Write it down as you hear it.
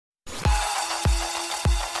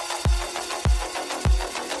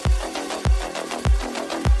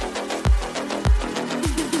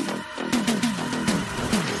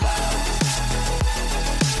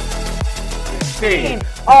machine.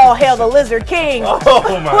 All hail the Lizard King. Oh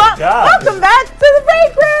my God. Welcome back to the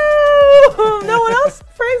Breakroom. No one else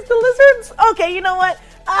praised the lizards? Okay, you know what?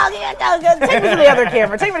 Take me to the other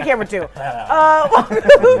camera. Take me to camera 2.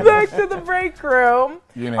 Welcome back to the Breakroom.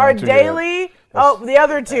 Our daily... the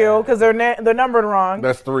other 2, because they're numbered wrong.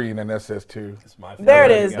 That's 3, and then that says 2. There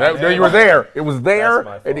it is. There you were there. It was there,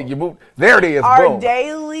 and then you moved. There it is. Our boom.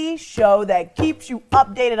 daily show that keeps you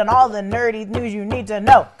updated on all the nerdy news you need to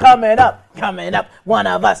know. Coming up, one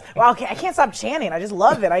of us. Well, okay, I can't stop chanting. I just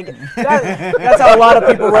love it. That's how a lot of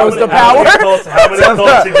people rose to power. How many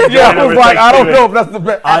cults did you join? Yeah, I was like, I don't know if that's the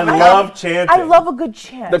best. I love chanting. I love a good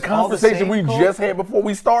chant. The conversation we just had before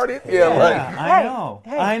we started.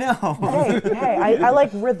 I know. Hey, I like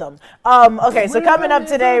rhythm. Okay, so coming up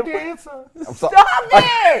today, stop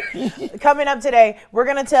it! Coming up today, we're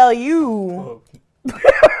gonna tell you. We're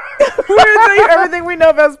gonna tell you everything we know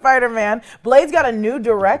about Spider-Man. Blade's got a new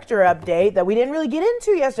director update that we didn't really get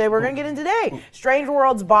into yesterday. We're gonna get in today. Strange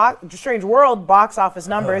World box office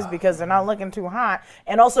numbers because they're not looking too hot,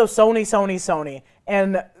 and also Sony.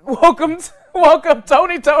 And welcome,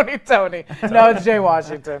 Tony. No, it's Jay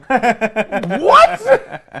Washington.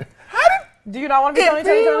 What? Do you not want to be Tony?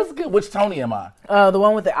 Feels good. Which Tony am I? The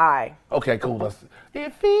one with the eye. Okay, cool.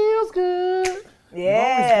 It feels good.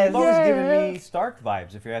 Yeah. You've always given me Stark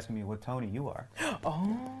vibes if you're asking me what Tony you are.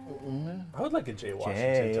 I would like a Jay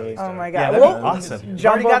Washington. Tony Oh my Stark. God. Yeah, that'd be awesome. You've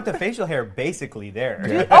already got the facial hair basically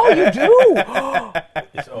there. Oh, you do?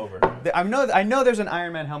 It's over. I know there's an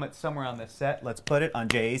Iron Man helmet somewhere on this set. Let's put it on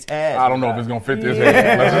Jay's head. I don't know if it's gonna fit this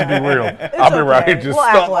head. Let's just be real. I'll be right here just We'll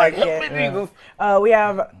stuck act like it. We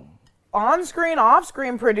have on-screen,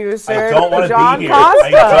 off-screen producer I don't want to John be here.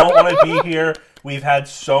 Costa. I don't want to be here. We've had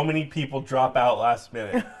so many people drop out last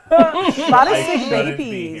minute. A lot of sick shouldn't be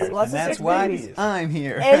babies. here. Lots And of that's sick why babies. I'm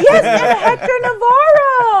here. And yes, and Hector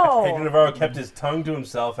Navarro. Hector Navarro kept his tongue to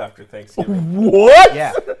himself after Thanksgiving. What?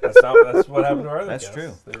 Yeah, That's what happened to our other That's guests.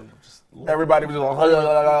 true. They were just Everybody was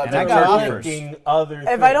like, And I got offers. thinking other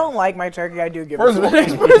If I don't like my turkey, I do give First it of to all,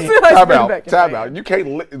 the next person. I bring back in time my- out. You can't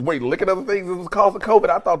licking other things is cause of COVID.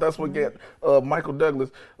 I thought that's what get Michael Douglas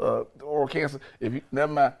oral cancer. If you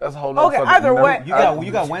never mind, that's a whole nother Okay, subject. either way.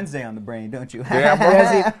 You got Wednesday on the brain, don't you? Damn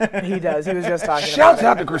right. Yes, he does. He was just talking Shouts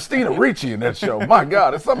about out to Christina Ricci in that show. My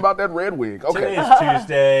God, it's something about that red wig. Today Okay. is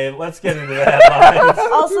Tuesday. Let's get into the headlines.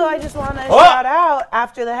 it. Also, I just want to shout out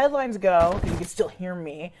after the headlines go, because you can still hear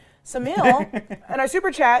me. Samil in our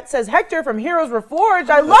super chat says, Hector from Heroes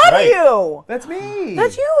Reforged, I love right. you. That's me.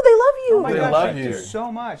 That's you. They love you. Oh my They gosh, love thank you. you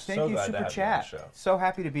so much. Thank So you, glad to Super have you on the Chat. show. So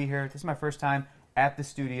happy to be here. This is my first time at the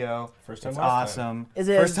studio. First time It's last time. awesome. Is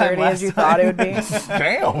it first as time dirty last as you time. thought it would be?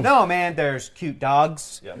 Damn. No, man, there's cute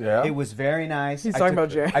dogs. Yep. Yeah. It was very nice. He's I talking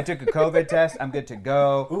took- about Jay. I took a COVID test. I'm good to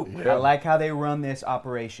go. Ooh, yeah. I like how they run this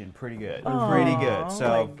operation. Pretty good. Pretty good. Oh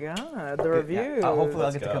So my God, the yeah, review. hopefully I'll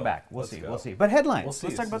Let's get to go. come back. We'll Let's see. go. We'll see. But headlines. We'll see.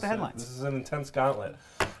 Let's talk about the headlines. This is an intense gauntlet.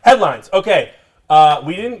 Headlines. Okay.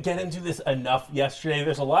 We didn't get into this enough yesterday.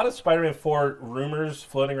 There's a lot of Spider-Man 4 rumors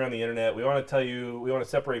floating around the internet. We want to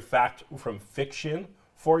separate fact from fiction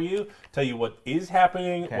for you, tell you what is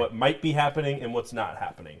happening, Okay. what might be happening, and what's not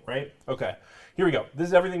happening, right? Okay. Here we go. This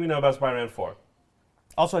is everything we know about Spider-Man 4.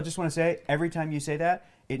 Also, I just want to say, every time you say that,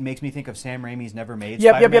 it makes me think of Sam Raimi's Never Made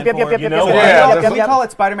Yep, Spider-Man 4. You know what? Yeah, Can we call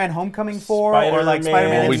it Spider-Man Homecoming 4 or like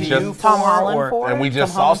Spider-Man We MCU just- 4? Tom Holland or 4? And we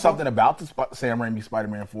just Tom saw Holland something about the Sam Raimi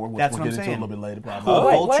Spider-Man 4, which That's we'll what get I'm into a saying. little bit later, probably. Cool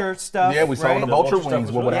Wait, Vulture stuff. Yeah, we saw right? the The Vulture Vulture stuff wings.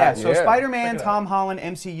 was What would really Yeah, happen? so Spider-Man, Tom Holland,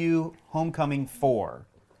 MCU, Homecoming 4.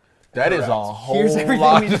 That is a Correct. whole Here's everything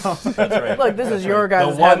lot. we know. That's right. Look, this is your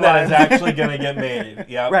guys' The one that is headline. actually going to get made.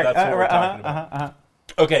 Yeah, Right, that's what we're right, talking about.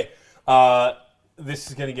 Okay. This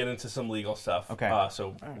is going to get into some legal stuff. Okay.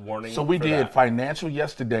 So warning. So we for did that. financial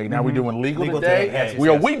yesterday. Now we're doing legal, Legal today. today,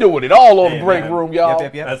 yes, We doing it all on Hey, the break man. room, y'all.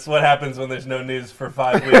 Yep. That's what happens when there's no news for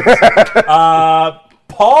 5 weeks.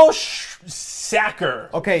 Paul Sacker.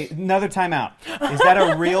 Okay, another timeout. Is that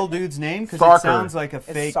a real dude's name? Because Sarker. it sounds like a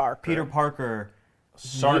fake Sarker. Peter Parker.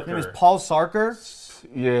 Sarker. His name is Paul Sarker.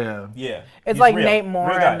 Yeah. Yeah. It's He's like real. Nate Moore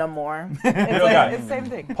Real guy. and No More. Real guy. It's the same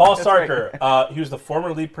thing. Paul Sarker, he was the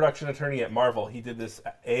former lead production attorney at Marvel. He did this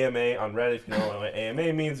AMA on Reddit. If you don't know what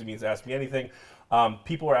AMA means, it means Ask Me Anything.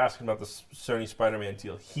 People were asking about the Sony Spider-Man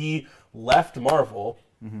deal. He left Marvel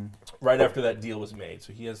right after that deal was made,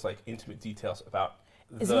 so he has like intimate details about.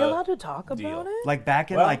 Is he allowed to talk about deal. it? Like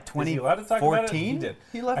back in Well, like is he allowed to talk about it? 2014? He did.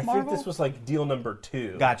 He left I Marvel? think this was like deal number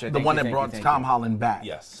 2. Gotcha. The thank one you, that thank brought you, thank Tom you. Holland back.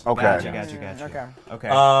 Yes. Okay. Gotcha. Okay.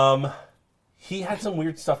 Okay. He had some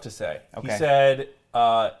weird stuff to say. He Okay. said,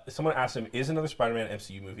 someone asked him, is another Spider-Man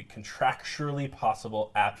MCU movie contractually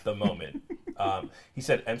possible at the moment? He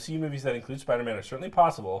said, MCU movies that include Spider-Man are certainly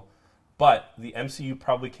possible, But the MCU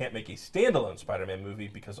probably can't make a standalone Spider-Man movie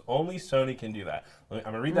because only Sony can do that. I'm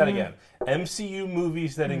going to read that again. MCU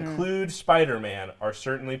movies that include Spider-Man are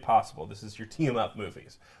certainly possible. This is your team-up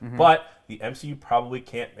movies. But the MCU probably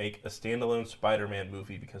can't make a standalone Spider-Man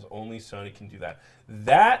movie because only Sony can do that.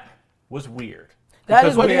 That was weird.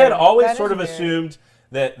 Because we had always sort of assumed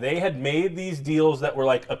that they had made these deals that were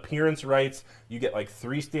like appearance rights. You get like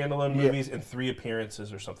 3 standalone movies and 3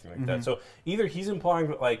 appearances or something like that. So either he's implying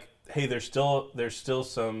that like, hey, there's still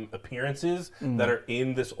some appearances that are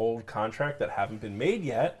in this old contract that haven't been made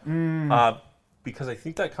yet, because I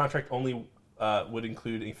think that contract only would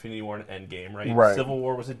include Infinity War and Endgame, right? Civil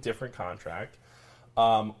War was a different contract,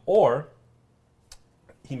 or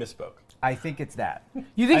he misspoke. I think it's that.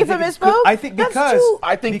 You think it's a misspoke? I think because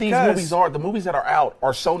these movies are the movies that are out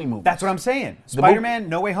are Sony movies. That's what I'm saying. Spider-Man: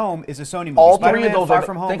 No Way Home is a Sony movie. All Spider-Man, 3 of those Far are.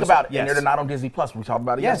 From Home. Think about it. Yes. And they're not on Disney Plus. We talked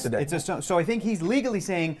about it yesterday. So I think he's legally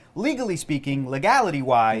saying, legally speaking,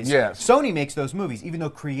 legality-wise, Sony makes those movies, even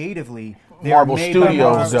though creatively Marvel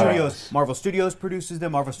Studios Marvel Studios produces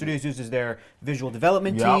them. Marvel Studios uses their visual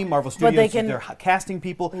development team. Marvel Studios uses their casting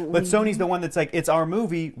people. But Sony's the one that's like, it's our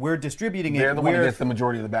movie. We're distributing it. They're the one that gets the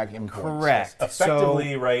majority of the back end. Correct.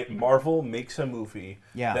 Effectively, right? Marvel makes a movie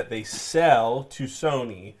that they sell to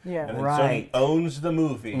Sony, and then Sony owns the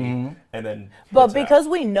movie, and then. But because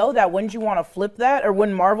we know that, wouldn't you want to flip that, or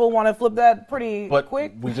wouldn't Marvel want to flip that pretty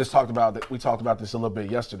quick? We just talked about that. We talked about this a little bit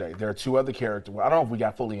yesterday. There are 2 other characters. Well, I don't know if we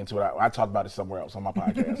got fully into it. I talked about it somewhere else on my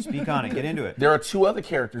podcast. Speak on it. Get into it. There are 2 other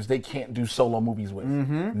characters they can't do solo movies with.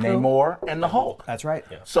 Namor and the Hulk. That's right.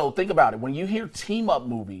 Yeah. So think about it. When you hear team-up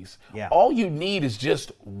movies, all you need is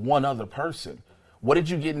just one other person. What did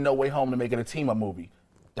you get in No Way Home to make it a team-up movie?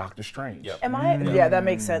 Doctor Strange. Am I? Yeah, that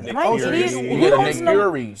makes sense. Nick Am I Fury. Nick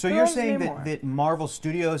Fury. So you're saying that Marvel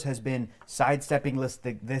Studios has been sidestepping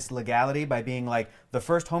this legality by being like, the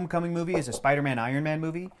first Homecoming movie is a Spider-Man Iron Man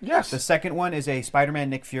movie. Yes. The second one is a Spider-Man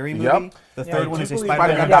Nick Fury movie. The third one is a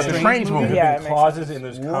Spider-Man Doctor Strange movie. There have been clauses in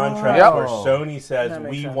those contracts where Sony says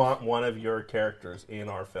we want one of your characters in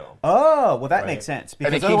our film. Oh, well that makes sense.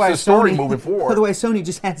 Because because it keeps the story moving forward. Otherwise Sony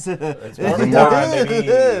just has to...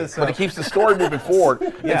 But it keeps the story moving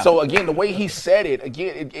forward. And so again, the way he said it,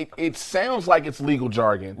 it sounds like it's legal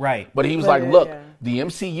jargon. Right. But he was like, look, the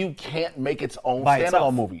MCU can't make its own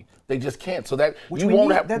standalone movie. They just can't. So that Which you we won't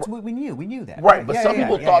knew, have. That's what we knew. We knew that. Right. But some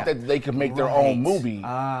people thought that they could make their own movie.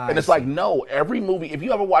 And it's like, no, every movie, if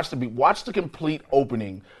you ever watch the complete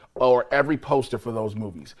opening or every poster for those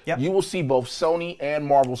movies, you will see both Sony and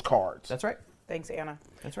Marvel's cards. That's right. Thanks, Anna.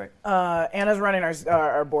 That's right. Anna's running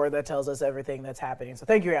our board that tells us everything that's happening. So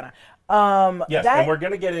thank you, Anna. Yes, and we're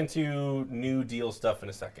going to get into new deal stuff in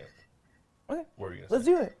a second. Okay. What are you gonna Let's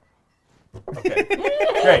say? do it. Okay,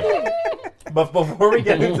 great. But before we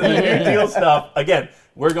get into the new deal stuff, again,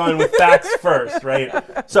 we're going with facts first, right?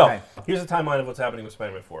 So here's the timeline of what's happening with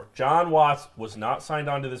Spider-Man 4. John Watts was not signed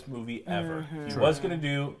on to this movie ever. He was going to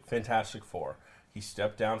do Fantastic Four. He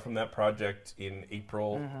stepped down from that project in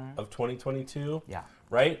April of 2022. Yeah.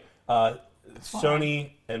 Right?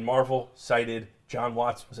 Sony and Marvel cited John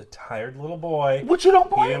Watts was a tired little boy. Which you don't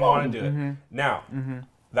blame him. He didn't want to do it. Now,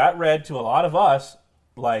 that read to a lot of us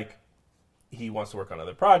like he wants to work on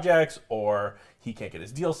other projects, or he can't get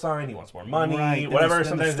his deal signed, he wants more money, whatever.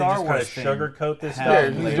 Sometimes they just kind of sugarcoat this stuff. Yeah,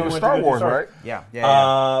 he's doing Star Wars, right?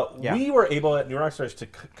 Yeah. We were able at New Rockstars to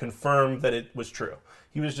confirm that it was true.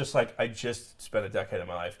 He was just like, I just spent a decade of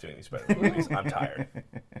my life doing these Spider-Man movies. I'm tired.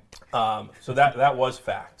 So that was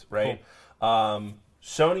fact, right? Cool.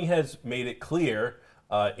 Sony has made it clear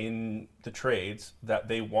in the trades that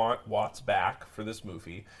they want Watts back for this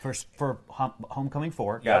movie. For Homecoming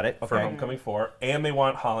 4. Got it. Okay. For Homecoming 4. And they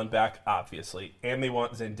want Holland back, obviously. And they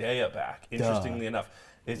want Zendaya back, interestingly enough.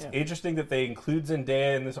 It's interesting that they include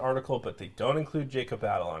Zendaya in this article, but they don't include Jacob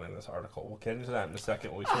Batalon in this article. We'll get into that in a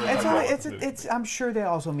second. I'm sure they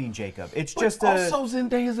also mean Jacob. It's but just also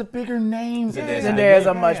Zendaya is a bigger name. Zendaya is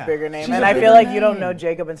a much bigger name, and I feel like you don't know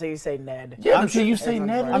Jacob until you say Ned. Yeah, until you say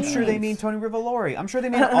Ned. I'm sure they mean Tony Rivolori. I'm sure they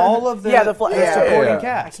mean all of the supporting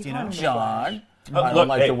cast. You know, John. I don't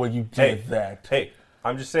like the way you did that. Hey.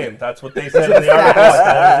 I'm just saying, that's what they said in the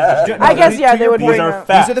article. I guess, they would bring up.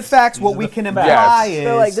 Facts. These are the facts. What we can imply is...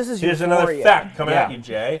 They're like, this is here's another fact coming at you,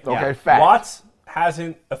 Jay. Okay, fact. Watts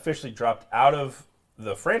hasn't officially dropped out of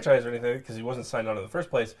the franchise or anything because he wasn't signed on in the first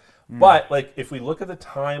place. But, like, if we look at the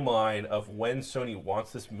timeline of when Sony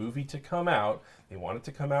wants this movie to come out, they want it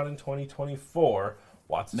to come out in 2024.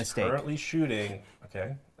 Watts is currently shooting...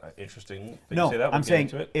 Okay, interesting that you say that. I'm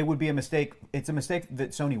saying it would be a mistake. It's a mistake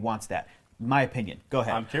that Sony wants that. My opinion. Go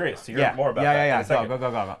ahead. I'm curious to hear more about that. Yeah.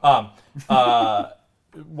 Go.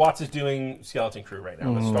 Watts is doing Skeleton Crew right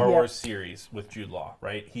now, the Star Wars series with Jude Law,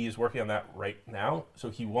 right? He is working on that right now, so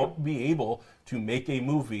he won't be able to make a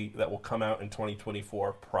movie that will come out in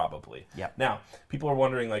 2024, probably. Yep. Now, people are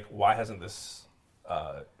wondering, like, why hasn't this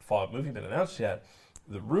Fallout movie been announced yet?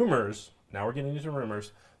 The rumors, now we're getting into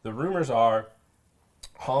rumors, the rumors are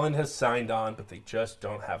Holland has signed on, but they just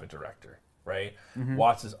don't have a director. Right?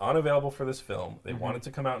 Watts is unavailable for this film. They want it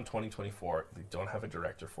to come out in 2024. They don't have a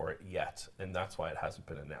director for it yet, and that's why it hasn't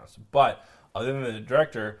been announced. But other than the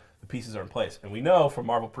director, the pieces are in place. And we know from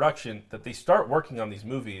Marvel Production that they start working on these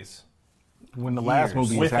movies when the last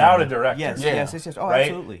movie without a director. Yes. Oh, right?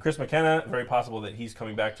 absolutely. Chris McKenna, very possible that he's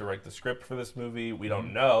coming back to write the script for this movie. We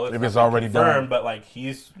don't know if it's already confirmed, done. but like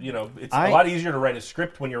it's a lot easier to write a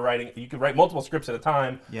script when you're writing. You can write multiple scripts at a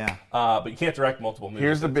time. Yeah. But you can't direct multiple movies.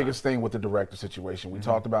 Here's the biggest thing with the director situation. We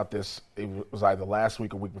talked about this. It was either last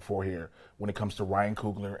week or week before here when it comes to Ryan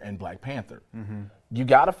Coogler and Black Panther. You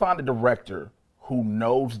got to find a director who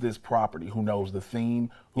knows this property, who knows the theme,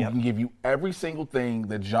 who can give you every single thing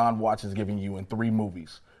that John Watts is giving you in 3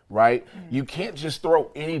 movies, right? You can't just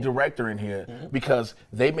throw any director in here because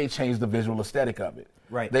they may change the visual aesthetic of it.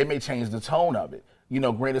 Right. They may change the tone of it. You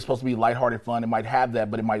know, granted, it's supposed to be lighthearted fun. It might have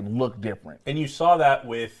that, but it might look different. And you saw that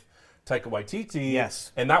with Taika Waititi.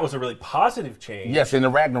 Yes. And that was a really positive change. Yes, in the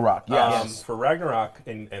Ragnarok, yes. For Ragnarok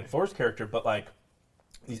and Thor's character, but like,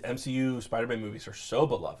 these MCU Spider-Man movies are so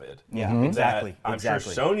beloved. Yeah, exactly. I'm sure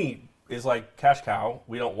Sony is like, cash cow.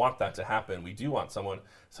 We don't want that to happen. We do want someone.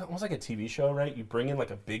 It's almost like a TV show, right? You bring in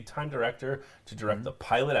like a big-time director to direct the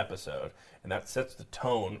pilot episode, and that sets the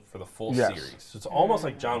tone for the full series. So it's almost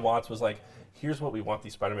like John Watts was like, here's what we want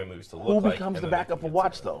these Spider-Man movies to look like. Who becomes the backup for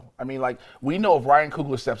Watts, though? I mean, like, we know if Ryan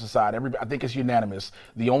Coogler steps aside, I think it's unanimous,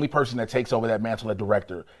 the only person that takes over that mantle as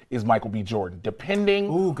director is Michael B. Jordan, depending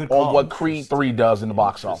on what Creed 3 does in the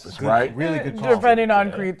box office, right? Really good call. Depending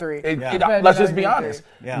on Creed 3. Let's just be honest.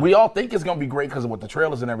 Yeah. We all think it's going to be great because of what the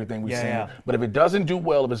trailers and everything we've seen. But if it doesn't do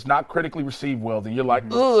well, if it's not critically received well, then you're like,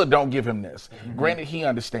 ugh, don't give him this. Granted, he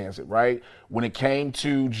understands it, right? When it came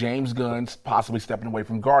to James Gunn possibly stepping away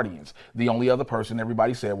from Guardians, the only other person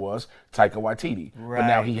everybody said was Taika Waititi. But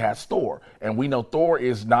now he has Thor. And we know Thor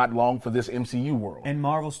is not long for this MCU world. And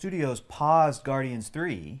Marvel Studios paused Guardians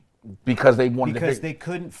 3 because they wanted they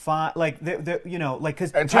couldn't find, like,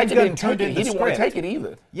 because and James Gunn turned in the script. He didn't want to take it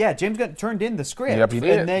either. Yeah, James Gunn turned in the script. Yep, he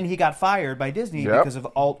did. And then he got fired by Disney because of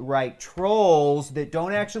alt-right trolls that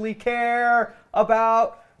don't actually care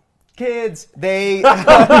about kids. They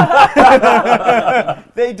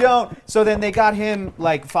they don't. So then they got him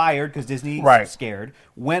like fired because Disney scared.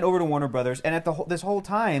 Went over to Warner Brothers, and at this whole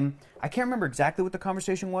time, I can't remember exactly what the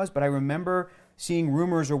conversation was, but I remember seeing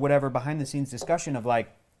rumors or whatever behind the scenes discussion of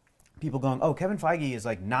like people going, "Oh, Kevin Feige is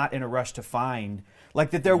like not in a rush to find."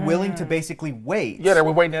 Like that they're willing to basically wait. Yeah, they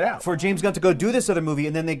were waiting it out. For James Gunn to go do this other movie,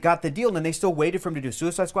 and then they got the deal, and then they still waited for him to do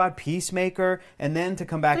Suicide Squad, Peacemaker, and then to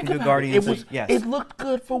come back and do Guardians. It looked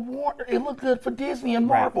good for Warner. It looked good for Disney and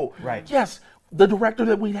Marvel. Right. Yes, the director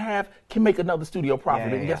that we have can make another studio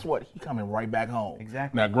profit. And guess what? He coming right back home.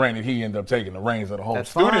 Exactly. Now, granted, he ended up taking the reins of the whole That's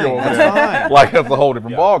studio. Fine. That's fine. Like, that's a whole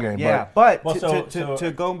different ballgame. Yeah, but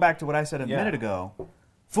to going back to what I said a minute ago,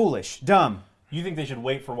 foolish, dumb. You think they should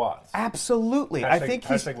wait for Watts? Absolutely. I think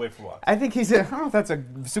wait for Watts. I think I don't know if that's a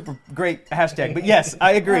super great hashtag, but yes,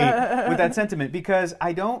 I agree with that sentiment because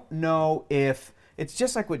I don't know if it's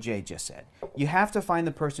just like what Jay just said. You have to find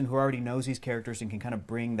the person who already knows these characters and can kind of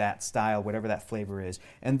bring that style, whatever that flavor is.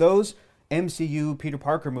 And those MCU Peter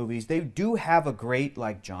Parker movies, they do have a great,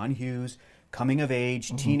 like John Hughes, coming of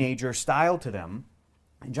age, teenager style to them.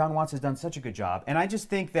 And John Watts has done such a good job. And I just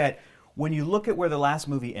think that when you look at where the last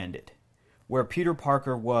movie ended, where Peter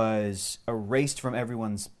Parker was erased from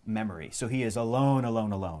everyone's memory. So he is alone.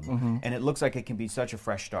 And it looks like it can be such a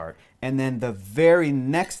fresh start. And then the very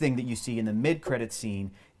next thing that you see in the mid-credits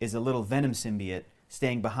scene is a little Venom symbiote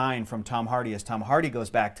staying behind from Tom Hardy as Tom Hardy goes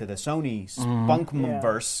back to the Sony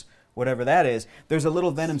Spunkverse, whatever that is. There's a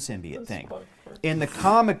little Venom symbiote thing. In the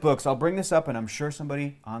comic books, I'll bring this up, and I'm sure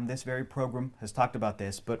somebody on this very program has talked about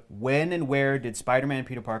this, but when and where did Spider-Man and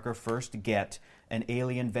Peter Parker first get an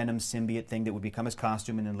alien Venom symbiote thing that would become his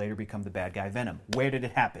costume and then later become the bad guy Venom? Where did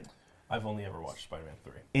it happen? I've only ever watched Spider-Man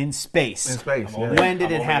 3. In space. In space. When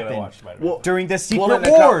did it happen? Well, during the Secret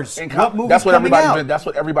Wars. What movie's coming out? That's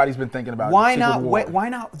what everybody's been thinking about. Why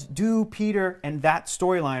not do Peter and that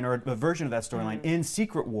storyline or a version of that storyline in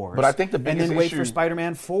Secret Wars? But I think the biggest and then wait for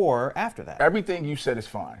Spider-Man 4 after that. Everything you said is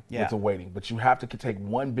fine with the waiting, but you have to take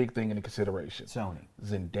one big thing into consideration. Sony.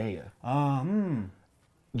 Zendaya.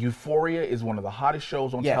 Euphoria is one of the hottest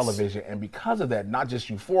shows on television, and because of that, not just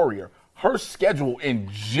Euphoria, her schedule in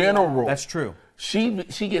general. That's true.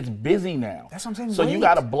 She gets busy now. That's what I'm saying. So you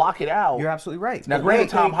got to block it out. You're absolutely right. Now, granted,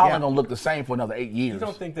 Tom Holland gonna look the same for another 8 years. You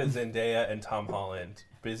don't think that Zendaya and Tom Holland,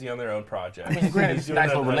 busy on their own project, granted, it's a nice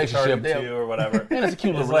little relationship there, or whatever. And it's a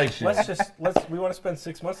cute little relationship. We want to spend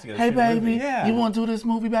 6 months together. Hey, baby, you want to do this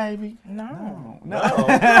movie, baby? No.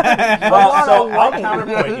 So I'll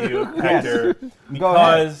counterpoint you, Hector,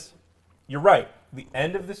 because you're right. The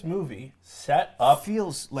end of this movie set up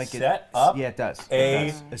feels like it does.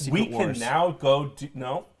 We can now go do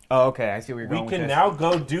no. Oh, okay. I see where you're going. We can now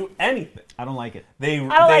go do anything. I don't like it.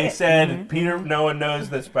 They said Peter. No one knows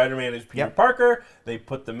that Spider-Man is Peter Parker. They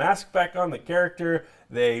put the mask back on the character.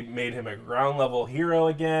 They made him a ground level hero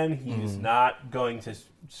again. He's not going to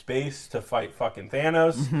space to fight fucking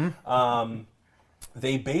Thanos.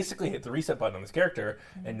 They basically hit the reset button on this character,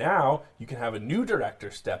 and now you can have a new director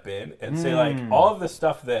step in and say, like, all of the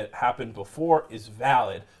stuff that happened before is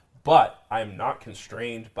valid, but I'm not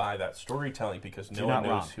constrained by that storytelling because no one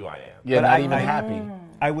knows who I am. Yeah, not even happy.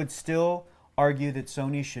 I would still argue that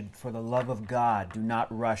Sony should, for the love of God, do not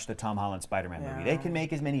rush the Tom Holland Spider-Man movie. They can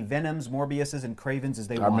make as many Venoms, Morbiuses, and Cravens as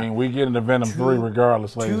they want. I mean, we get into Venom 3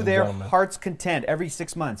 regardless, ladies and gentlemen. To their heart's content, every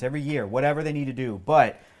 6 months, every year, whatever they need to do.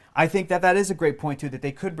 But I think that is a great point, too, that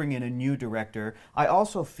they could bring in a new director. I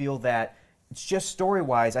also feel that it's just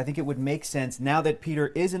story-wise, I think it would make sense now that Peter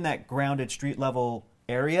is in that grounded street-level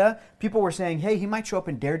area. People were saying, hey, he might show up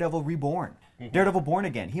in Daredevil Reborn. Daredevil Born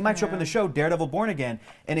Again. He might show up in the show Daredevil Born Again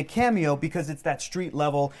in a cameo because it's that street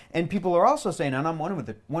level. And people are also saying, and I'm one of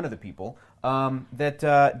the people, that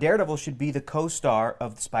Daredevil should be the co-star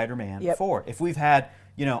of Spider-Man 4. If we've had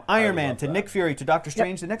Iron Man to Nick Fury to Doctor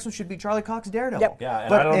Strange, the next one should be Charlie Cox Daredevil. Yeah,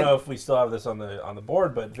 and I don't know if we still have this on the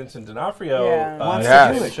board, but Vincent D'Onofrio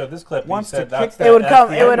showed this clip. Wants said to kick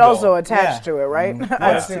that. It would also attach to it, right?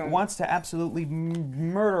 Wants to absolutely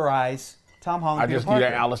murderize Tom Holland. I just need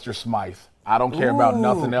an Alistair Smythe. I don't care about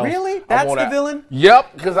nothing else. Really? That's the villain?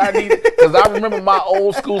 Yep, because I remember my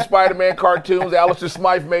old school Spider-Man cartoons. Alistair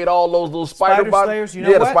Smythe made all those little Spider Slayers. You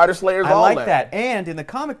know what? The Spider Slayers. I like that. And in the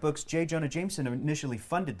comic books, J. Jonah Jameson initially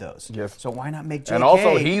funded those. Yes. So why not make J.K.? And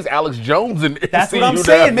also, he's Alex Jones in. That's what I'm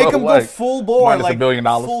saying. Make him go full bore, like $1 billion.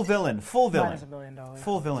 Full villain. Minus $1 billion.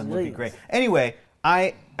 Full villain would be great. Anyway,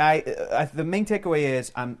 the main takeaway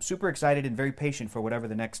is I'm super excited and very patient for whatever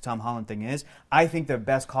the next Tom Holland thing is. I think the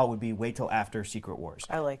best call would be wait till after Secret Wars.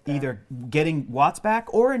 I like that. Either getting Watts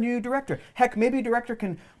back or a new director. Heck, maybe a director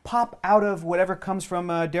can pop out of whatever comes from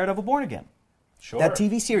Daredevil Born Again. Sure. That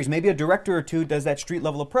TV series. Maybe a director or two does that street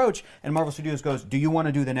level approach, and Marvel Studios goes, do you want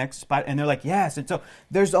to do the next spot? And they're like, yes. And so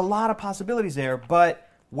there's a lot of possibilities there, but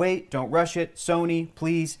wait, don't rush it. Sony,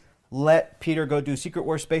 please let Peter go do Secret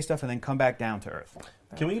Wars space stuff and then come back down to Earth.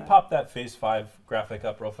 Can we pop that Phase 5 graphic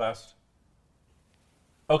up real fast?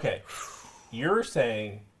 Okay. You're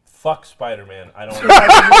saying, fuck Spider-Man. I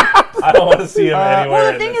don't want to see him anywhere.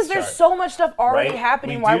 Well, the thing is, there's so much stuff already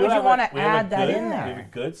happening. Why would you want to add that in there? We have a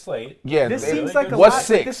good slate. Yeah, this seems like a what's lot.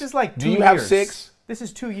 6? This is like 2 Do you years. have 6? This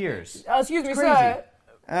is 2 years. Excuse me, crazy.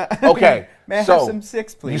 sir. Okay, May I so have some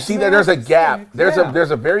 6, please? you see that there's a gap. There's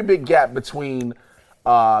a very big gap between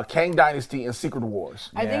Kang Dynasty and Secret Wars.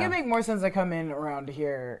 I think it makes more sense to come in around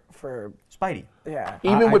here for Spidey. Yeah.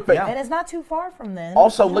 Even with and it's not too far from then.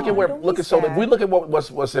 Also, if we look at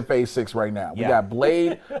what's in Phase 6 right now. We got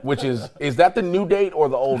Blade, which is that the new date or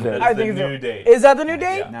the old date? I think it's the new date. Is that the new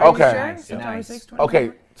date? Yeah. Okay. Nice.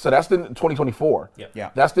 Okay, so that's the 2024. Yeah.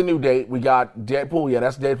 That's the new date. We got Deadpool. Yeah,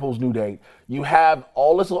 that's Deadpool's new date. You have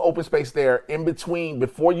all this little open space there in between.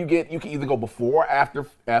 You can either go before or after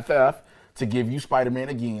FF to give you Spider-Man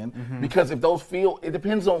again. Because if those it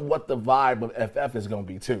depends on what the vibe of FF is going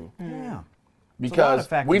to be too. Yeah. Because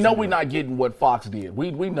we know we're not getting what Fox did.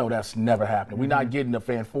 We know that's never happening. We're not getting a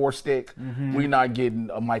Fan 4 stick. We're not getting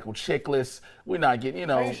a Michael Chiklis. We're not getting,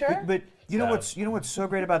 Are you sure? But you know what's so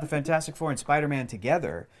great about the Fantastic Four and Spider-Man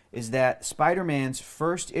together is that Spider-Man's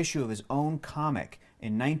first issue of his own comic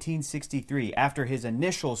in 1963, after his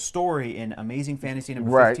initial story in Amazing Fantasy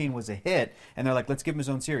number 15 was a hit, and they're like, let's give him his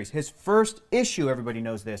own series. His first issue, everybody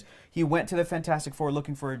knows this, he went to the Fantastic Four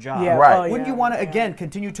looking for a job. Yeah, right. Wouldn't you want to, again,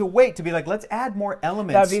 continue to wait to be like, let's add more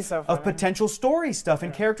elements of potential story stuff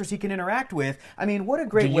and characters he can interact with? I mean, what a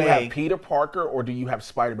great way. Do you have Peter Parker or do you have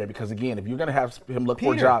Spider-Man? Because, again, if you're going to have him look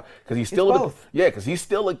for a job, because he's still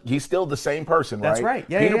he's still the same person, right? That's right.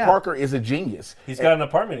 Yeah, Peter Parker is a genius. He's got an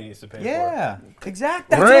apartment he needs to pay for. Yeah, exactly. back.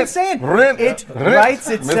 That's what I'm saying. It writes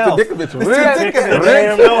itself. Mr.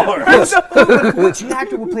 Dickovich. Which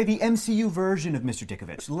actor will play the MCU version of Mr.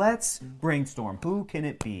 Dickovich? Let's brainstorm. Who can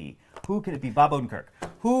it be? Who can it be? Bob Odenkirk.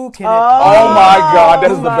 Who can it be? Oh my God,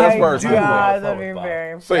 that is the best person. That'd be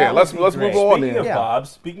very. So yeah, let's move on then.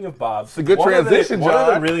 Speaking of Bob, it's a good transition, One John.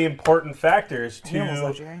 of the really important factors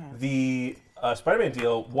to the Spider-Man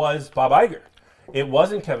deal was Bob Iger. It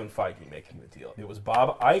wasn't Kevin Feige making the deal. It was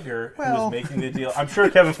Bob Iger who was making the deal. I'm sure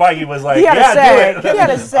Kevin Feige was like, "Yeah, do it." He had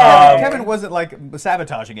a say. Kevin wasn't like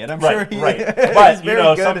sabotaging it. I'm sure he But you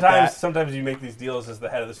know, sometimes you make these deals as the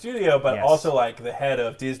head of the studio, but also like the head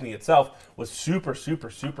of Disney itself was super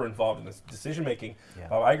involved in this decision making. Yeah.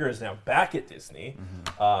 Bob Iger is now back at Disney.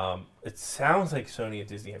 Mm-hmm. It sounds like Sony and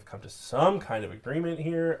Disney have come to some kind of agreement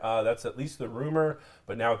here. That's at least the rumor.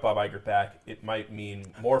 But now with Bob Iger back, it might mean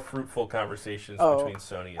more fruitful conversations between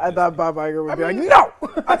Sony and Disney. I thought Bob Iger would be like, no!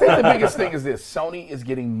 I think the biggest thing is this. Sony is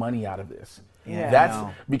getting money out of this. Yeah. That's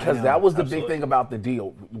because that was the big thing about the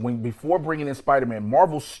deal. Before bringing in Spider-Man,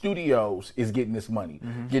 Marvel Studios is getting this money,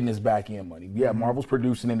 getting this back-end money. Yeah, Marvel's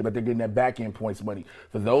producing it, but they're getting that back-end points money.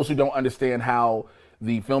 For those who don't understand how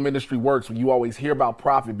the film industry works, you always hear about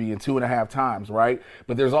profit being 2.5 times, right?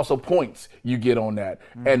 But there's also points you get on that.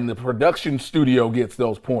 And the production studio gets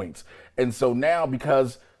those points. And so now,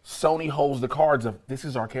 because Sony holds the cards of, this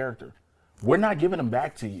is our character, we're not giving them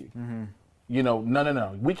back to you. You know,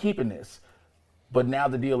 no, we're keeping this. But now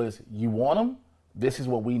the deal is, you want them? This is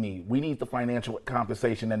what we need. We need the financial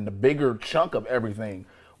compensation and the bigger chunk of everything,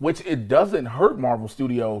 which it doesn't hurt Marvel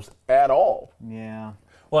Studios at all. Yeah.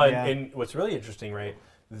 Well, and what's really interesting, right?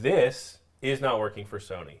 This is not working for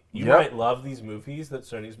Sony. You might love these movies that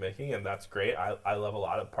Sony's making, and that's great. I love a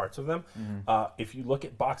lot of parts of them. If you look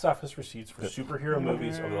at box office receipts for superhero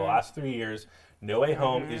movies over the last 3 years, No Way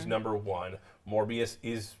Home is number 1. Morbius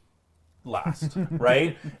is last,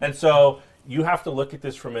 right? And so you have to look at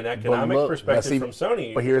this from an economic perspective from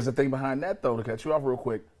Sony. But here's the thing behind that, though, to cut you off real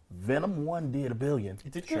quick. Venom 1 did $1 billion.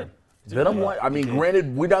 It did good. Venom 1, I mean,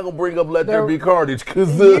 granted, we're not going to bring up Let There Be Carnage,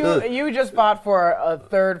 because... you just fought for a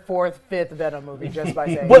 3rd, 4th, 5th Venom movie just by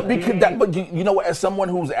saying but you know what, as someone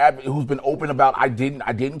who's been open about, I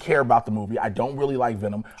didn't care about the movie, I don't really like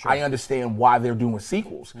Venom, I understand why they're doing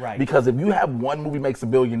sequels. Right. Because if you have one movie makes $1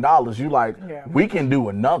 billion, you're like, we can do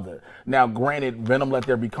another. Now, granted, Venom Let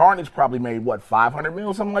There Be Carnage probably made, what, 500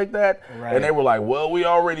 million, something like that? Right. And they were like, well, we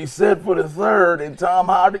already said for the 3rd, and Tom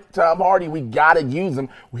Hardy, we got to use him.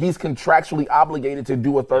 He's contractually obligated to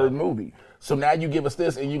do a 3rd movie. So now you give us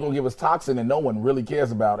this and you're going to give us Toxin and no one really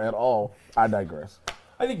cares about at all. I digress.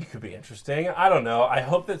 I think it could be interesting. I don't know. I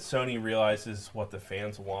hope that Sony realizes what the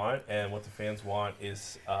fans want, and what the fans want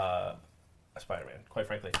is Spider-Man, quite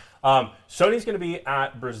frankly. Sony's going to be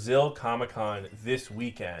at Brazil Comic-Con this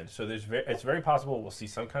weekend, so it's very possible we'll see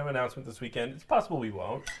some kind of announcement this weekend. It's possible we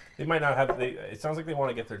won't. They might not have. It sounds like they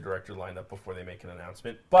want to get their director lined up before they make an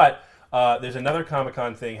announcement. But there's another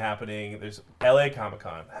Comic-Con thing happening. There's LA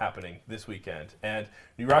Comic-Con happening this weekend, and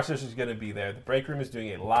New Rockstars is going to be there. The Breakroom is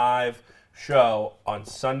doing a live show on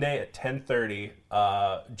Sunday at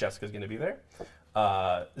 10:30. Jessica's going to be there.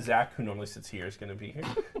 Zach, who normally sits here, is going to be here.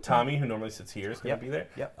 Tommy, who normally sits here, is going to be there.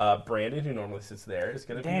 Brandon, who normally sits there, is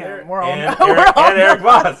going to be there. And Eric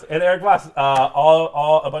Voss. And Eric Voss.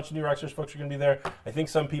 A bunch of New Rockstars folks are going to be there. I think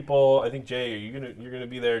some people. I think Jay, you're going to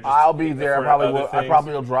be there. I'll be there. I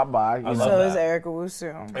probably will drop by. So is Erica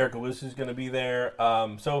Wusu. Erica Wusu is going to be there.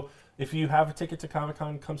 So if you have a ticket to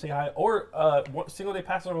Comic-Con, come say hi. Or single day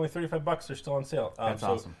passes are only $35. They're still on sale. That's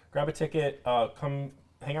awesome. Grab a ticket. Come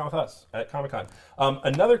hang out with us at Comic-Con.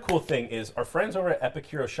 Another cool thing is our friends over at Epic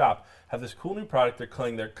Hero Shop have this cool new product they're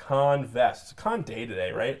calling their Con Vest. It's a Con Day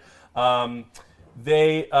today, right?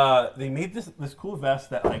 They made this cool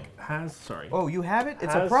vest that like has Oh, you have it?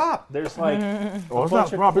 It's a prop. There's like it's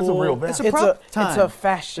not a prop. It's a real vest. It's a prop time. It's a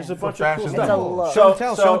fashion. There's a bunch of cool It's stuff. a look. Show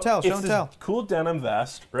and tell. It's this cool denim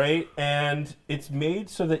vest, right? And it's made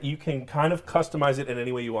so that you can kind of customize it in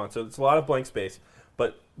any way you want. So it's a lot of blank space,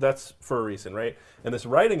 but that's for a reason, right? And this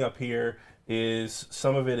writing up here is,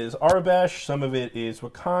 some of it is Arabesh, some of it is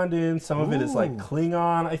Wakandan, some of it is like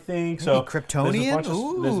Klingon, I think. So Kryptonian?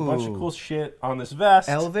 There's a bunch of cool shit on this vest.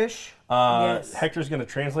 Elvish? Hector's going to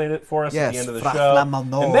translate it for us at the end of the Fra show.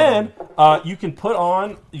 Flamanor. And then you can put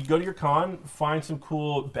on, you go to your con, find some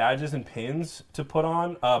cool badges and pins to put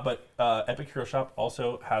on, but Epic Hero Shop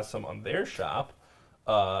also has some on their shop.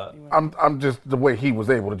 I'm just the way he was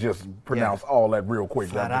able to just pronounce all that real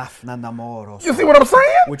quick. You Faraf see what I'm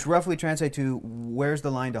saying? Which roughly translates to "Where's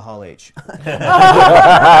the line to Hall H?" But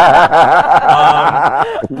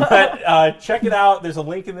check it out. There's a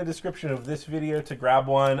link in the description of this video to grab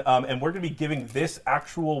one, and we're going to be giving this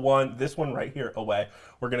actual one, this one right here, away.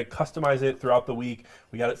 We're going to customize it throughout the week.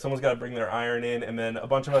 Someone's got to bring their iron in, and then a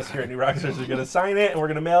bunch of us here at New Rockstars are going to sign it, and we're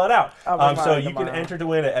going to mail it out. So you can enter to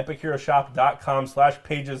win at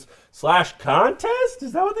epicheroshop.com/pages/contest.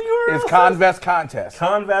 Is that what the URL is? It's Convest Contest.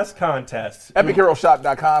 Convest Contest.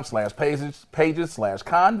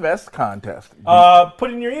 epicheroshop.com/pages/convest contest.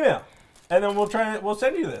 Put in your email, and then we'll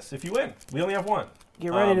send you this if you win. We only have one.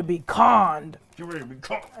 Get ready to be conned. Get ready to be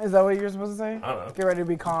conned. Is that what you're supposed to say? I don't know. Get ready to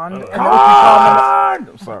be conned.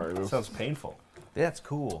 I'm sorry. That sounds painful. That's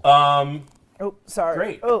cool. Oh, sorry.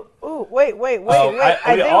 Great. Oh, wait. I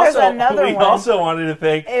think also, there's another one. We also wanted to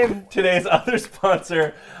thank today's other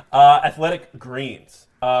sponsor, Athletic Greens,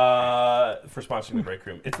 for sponsoring the Break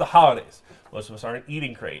Room. It's the holidays. Most of us are an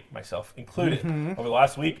eating crate, myself included. Over the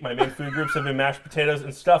last week, my main food groups have been mashed potatoes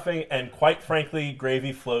and stuffing, and quite frankly,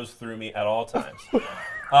 gravy flows through me at all times.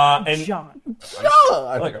 John.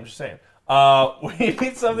 Look, I'm just saying. We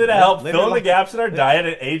need something to help fill in the gaps in our diet,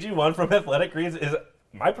 and AG1 from Athletic Greens is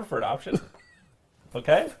my preferred option.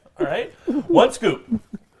 Okay? All right? 1 scoop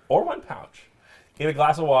or 1 pouch in a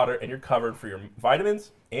glass of water, and you're covered for your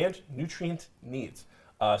vitamins and nutrient needs.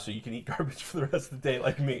 So you can eat garbage for the rest of the day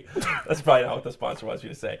like me. That's probably not what the sponsor wants you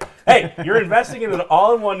to say. Hey, you're investing in an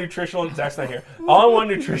all-in-one nutritional, Zach's not here, all-in-one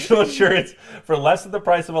nutritional insurance for less than the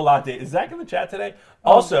price of a latte. Is Zach in the chat today?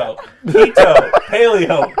 Also, keto,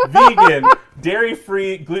 paleo, vegan,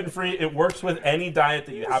 dairy-free, gluten-free. It works with any diet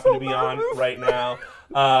that you happen to be on right now.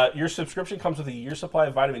 Your subscription comes with a year's supply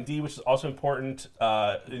of vitamin D, which is also important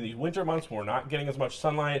in these winter months when we're not getting as much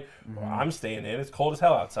sunlight. I'm staying in. It's cold as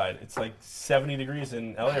hell outside. It's like 70 degrees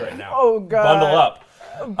in LA right now. Oh, God. Bundle up.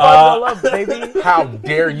 Bundle up, baby. How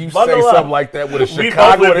dare you say Bundle up. something like that with a We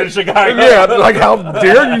Chicago? both live in Chicago. Yeah, like how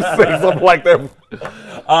dare you say something like that?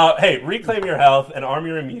 Hey, reclaim your health and arm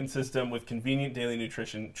your immune system with convenient daily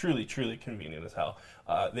nutrition. Truly, truly convenient as hell.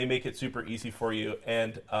 They make it super easy for you,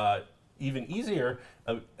 and even easier,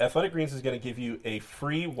 Athletic Greens is going to give you a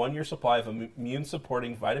free 1-year supply of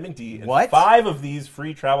immune-supporting vitamin D and 5 of these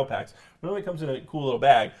free travel packs. It only comes in a cool little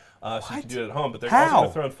bag, so you can do it at home. But they're also going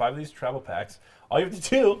to throw in 5 of these travel packs. All you have to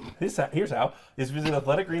do, here's how, is visit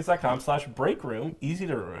athleticgreens.com/breakroom. Easy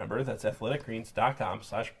to remember. That's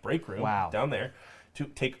athleticgreens.com/breakroom down there to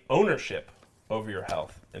take ownership over your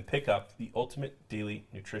health and pick up the ultimate daily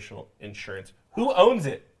nutritional insurance. Who owns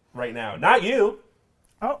it right now? Not you.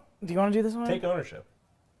 Oh, do you want to do this one? Take ownership.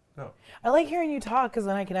 No. I like hearing you talk because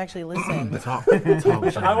then I can actually listen. Talk. I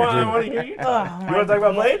want to hear you talk. You want to talk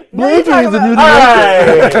about Blade? Blade is a new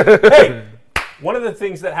director. Hey, one of the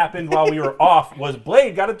things that happened while we were off was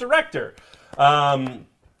Blade got a director.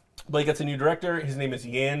 Blade gets a new director. His name is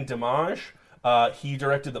Yan Dimaj. He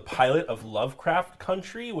directed the pilot of Lovecraft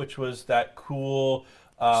Country, which was that cool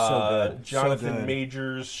Jonathan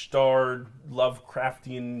Majors starred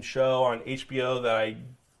Lovecraftian show on HBO that I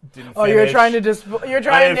didn't finish. You're trying to explain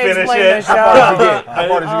the show.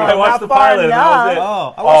 I watched the pilot and that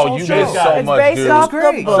was it. You missed so much, based dude. off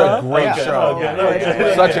the book. It's a great show.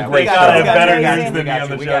 Such a great show. Gotta have better news than me on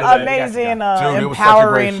the show. Amazing, Dude,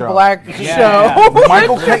 empowering show. black show.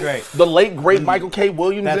 Michael K. The late, great Michael K.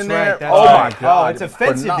 Williams in there. Right, oh, my God. It's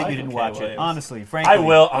offensive that you didn't watch it, honestly, frankly. I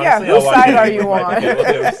will, honestly. Yeah, whose side are you on? On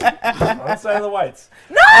the side of the whites.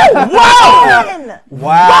 No! Wow!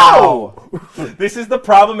 Wow. This is the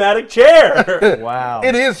problematic chair. Wow.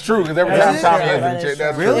 It is true, because every time Tommy is in the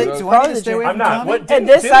chair, Really? Do I need to stay away I'm from not. Tommy? What, And didn't,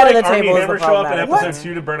 this didn't, side of like, the table Armie is the Hammer show up in problematic. episode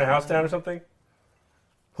 2 to burn a house down or something?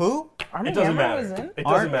 Who? It doesn't matter. It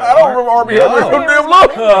doesn't matter. I don't remember Armie Hammer. Damn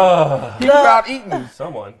look. He was out eating.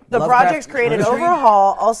 Someone. The Lovecraft project's creative Country?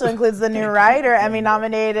 overhaul also includes the new writer,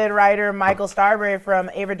 Emmy-nominated writer Michael Starbury from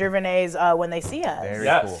Ava DuVernay's When They See Us. Very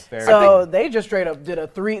Yes. cool. Very So they just straight up did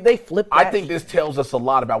they flipped that. I think this tells us a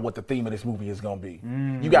lot about what the theme of this movie is going to be.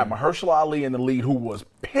 You got Mahershala Ali in the lead, who was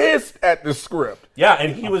pissed at the script. Yeah,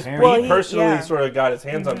 and he was Apparently. he personally sort of got his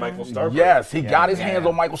hands on Michael Starbury. Yes, he got his hands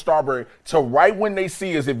on Michael Starbury. So right when they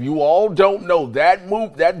see us, if you all don't know,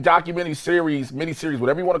 that documentary series, miniseries,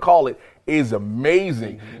 whatever you want to call it, is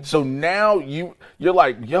amazing. So now you're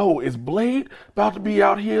like, yo, is Blade about to be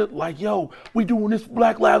out here like, yo, we doing this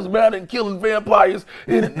Black Lives Matter and killing vampires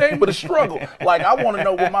in the name of the struggle? Like, I want to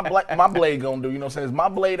know what my Blade gonna do. You know what I'm saying? Is my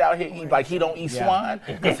Blade out here eat like he don't eat swine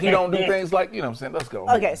because he don't do things like, you know what I'm saying? Let's go.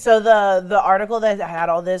 Okay, so the article that had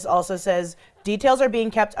all this also says details are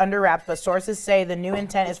being kept under wraps, but sources say the new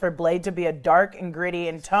intent is for Blade to be a dark and gritty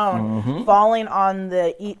in tone, falling on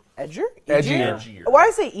the edgier. Why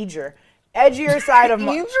did I say edgier side of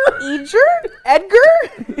edgier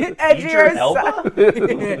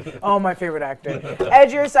side. Oh, my favorite actor.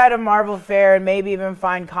 Edgier side of Marvel fare, and maybe even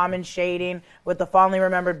find common shading with the fondly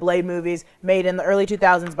remembered Blade movies made in the early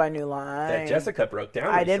 2000s by New Line. That Jessica broke down.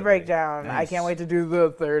 I did break down. Nice. I can't wait to do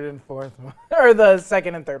the third and fourth one, or the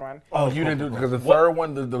second and third one. Oh, you didn't do it because the third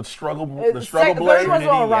one, the struggle Blade. The third one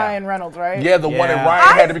was Ryan Reynolds, right? Yeah, the one that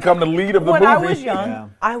Ryan had to become the lead of the movie. When I was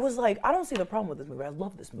young, I was like, I don't see the problem with this movie. I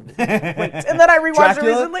love this movie. And then I rewatched it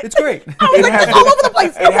recently. It's great. I was like, it's all over the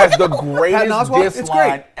place. It has the greatest diss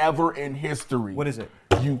line ever in history. What is it?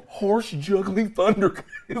 You horse juggling thunder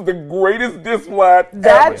is the greatest diss line.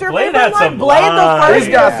 That's your Blade favorite line? Blade the first.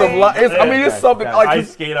 He's got some lines. I mean, it's something like I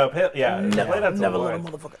skate uphill. Yeah, never little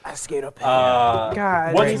motherfucker. I skate uphill.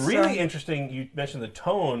 God. What's really interesting? You mentioned the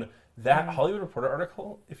tone. That Hollywood Reporter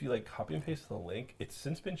article, if you like copy and paste the link, it's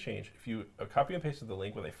since been changed. If you copy and pasted the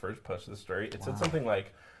link when they first posted the story, it said something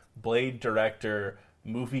like Blade director,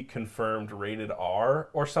 movie confirmed rated R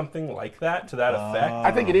or something like that to that effect.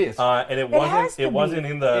 I think it is. And it wasn't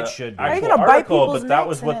in the actual article, but that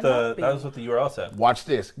was what the URL said. Watch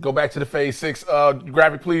this. Go back to the Phase 6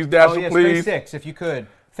 graphic, please, Dasher, please. Phase 6, if you could.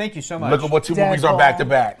 Thank you so much. Look at what two movies are back to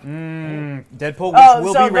back. Deadpool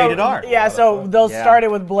will be rated R. Yeah, so they'll start it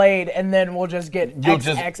with Blade, and then we'll just get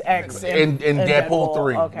XXX in Deadpool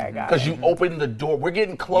 3. Okay, got it. Because you open the door. We're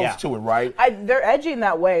getting close to it, right? They're edging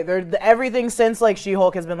that way. Everything since like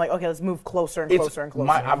She-Hulk has been like, okay, let's move closer and closer and closer.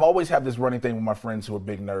 I've always had this running thing with my friends who are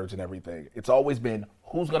big nerds and everything. It's always been,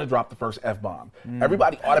 who's going to drop the first F-bomb?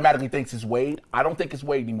 Everybody automatically thinks it's Wade. I don't think it's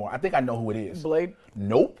Wade anymore. I think I know who it is. Blade?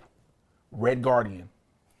 Nope. Red Guardian.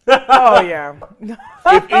 Oh, yeah.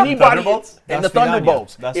 If anybody, and the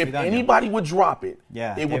Thunderbolts, if anybody would drop it,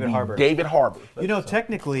 it would be David Harbour. You know,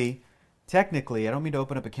 technically, I don't mean to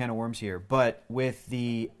open up a can of worms here, but with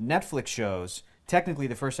the Netflix shows, technically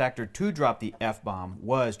the first actor to drop the F-bomb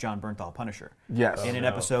was John Bernthal, Punisher. Yes. In an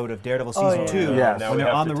episode of Daredevil Season 2. Yes. Now when we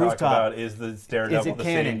they're have on to the talk rooftop. about, is the Daredevil is it the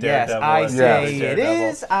canon? same Daredevil? Yes, I say it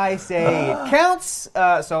is. I say it counts.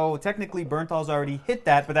 So technically Bernthal's already hit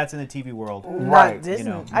that, but that's in the TV world. Right. Not Disney. You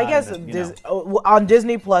know, I guess on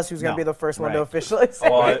Disney Plus, who's going to be the first one to officially say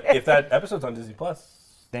Well, if that episode's on Disney Plus,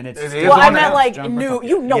 then it's well, I meant like new.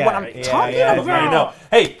 You know what I'm talking about. I know.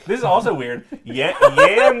 Hey, this is also weird. Yan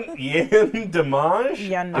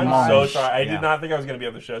Dimanche. I'm so sorry. I did not think I was going to be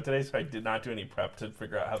on the show today, so I did not do any prep to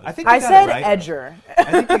figure out how this. I said Edger. I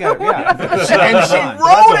think you got it. Yeah. And she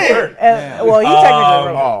wrote it. Well, he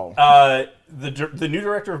technically wrote it. The new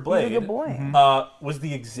director of Blade was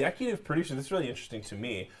the executive producer. This is really interesting to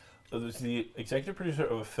me. It was the executive producer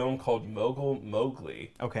of a film called Mogul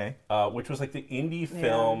Mowgli. Okay. Which was like the indie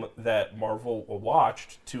film that Marvel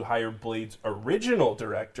watched to hire Blade's original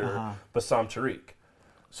director, Bassam Tariq.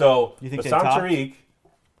 So Bassam Tariq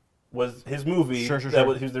was his movie. Sure. He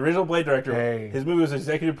was the original Blade director. Hey. His movie was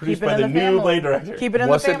executive produced by the new Blade director. Keep it in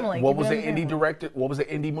the family. What was the indie director? What was the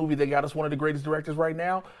indie movie that got us one of the greatest directors right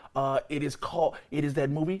now? It is that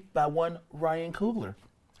movie by one Ryan Coogler.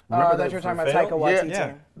 Remember that you're talking about Taika Waititi.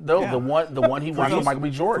 Yeah. No, the one he watched with Michael B.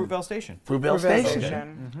 Jordan. Fruitvale Station. Fruitvale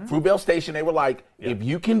Station. Fruitvale Station. They were like, if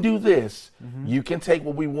you can do this, you can take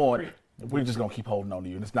what we want. We're just gonna keep holding on to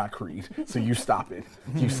you, and it's not Creed. So you stop it.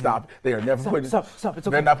 You stop. They are never putting. Stop. It's okay.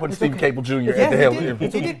 They're not putting Stephen Cable Jr. at the hell. He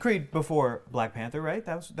did Creed before Black Panther, right?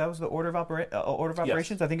 That was the order of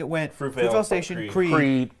operations. Yes. I think it went Fruitvale Station,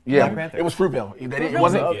 Creed, Black Panther. It was Fruitvale.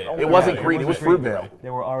 It wasn't Creed. It was Fruitvale.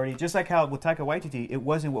 They were already just like how with Taika Waititi. It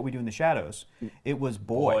wasn't What We Do in the Shadows. It was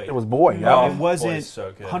Boy. It was Boy. It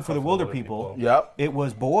wasn't Hunt for the Wilder People. Yep. It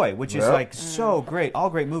was Boy, which is like so great.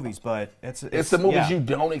 All great movies, but it's the movies you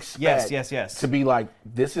don't expect. Yes. To be like,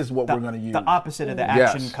 this is what we're going to use. The opposite of the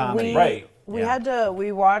action comedy.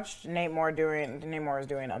 We watched Nate Moore was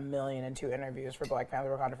doing 1,002 interviews for Black Panther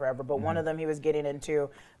Wakanda Forever, but one of them he was getting into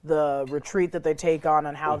the retreat that they take on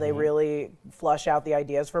and how they really flush out the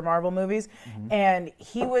ideas for Marvel movies. And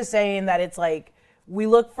he was saying that it's like, we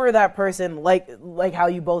look for that person, like how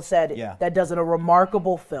you both said, that does a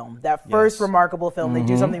remarkable film. That first remarkable film, they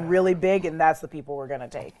do something really big, and that's the people we're gonna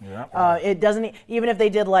take. It doesn't even if they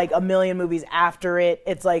did like a million movies after it.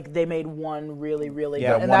 It's like they made one really, really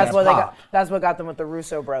good, and that's what they got. That's what got them with the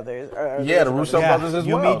Russo brothers. The Russo brothers as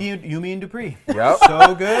well. Yumi and Dupree. Yep.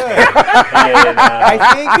 So good.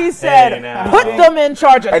 I think he said, put them in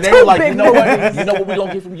charge of and then two like, big you know movies. what? You know what we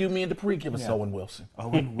gonna get from Yumi and Dupree? Give us Owen Wilson.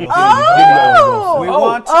 Owen Wilson. Oh! We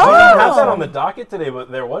want. We didn't have that on the docket today,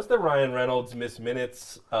 but there was the Ryan Reynolds Miss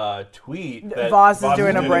Minutes tweet that Voss is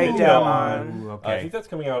doing a breakdown on. I think that's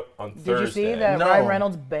coming out on Thursday. Did you see that Ryan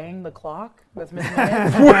Reynolds banged the clock? That's Miss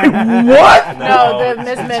Minutes. What? No, the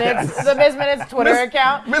Miss Minutes Twitter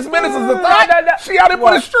account. Miss Minutes is the thought. No. She out in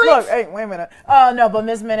for the streets. Look, hey, wait a minute. No, but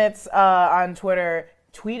Miss Minutes on Twitter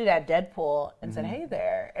tweeted at Deadpool and said, "Hey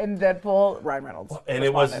there," and Deadpool, Ryan Reynolds, and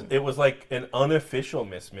responded. it was like an unofficial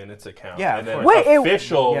Miss Minutes account, Yeah, and then Wait,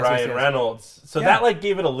 official yes, Ryan yes. Reynolds. So that like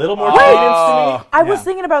gave it a little more Wait. credence to me. I was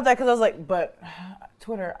thinking about that because I was like, but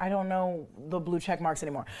Twitter, I don't know the blue check marks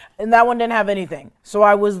anymore, and that one didn't have anything. So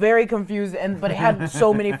I was very confused, but it had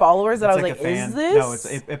so many followers that I was like, "Is this?"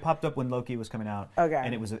 No, it popped up when Loki was coming out. Okay.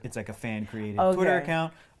 And it's like a fan created Okay. Twitter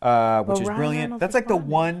account, which is Ryan brilliant. Reynolds That's like the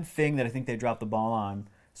responded. one thing that I think they dropped the ball on.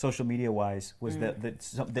 Social media wise, was that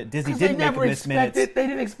Disney They didn't make a never Miss Minutes. expected. They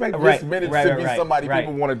didn't expect Right, Miss Minutes right, to be right, somebody right.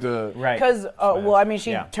 people wanted to. Right. Because, well, I mean,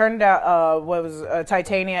 she Yeah. turned out,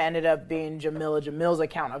 Titania ended up being Jamila Jamil's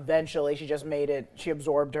account eventually. She just made it, she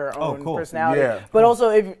absorbed her own cool. personality. Yeah. But also,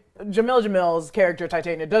 if Jamila Jamil's character,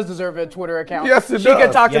 Titania, does deserve a Twitter account. Yes, it She could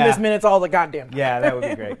does. talk to Yeah. Miss Minutes all the goddamn time. Yeah, that would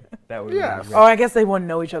be great. That would be Yeah. really great. Oh, I guess they wouldn't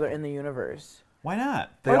know each other in the universe. Why not?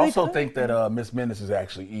 They Or they also could. think that Miss Minutes is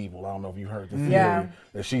actually evil. I don't know if you heard the theory Yeah.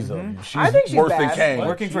 that she's I think she's worse than bad. Kang.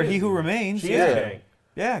 Working for He Who Remains. She yeah. is Kang.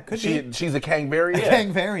 Yeah, could be. She's a Kang variant.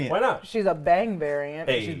 Kang variant. Why not? She's a bang variant.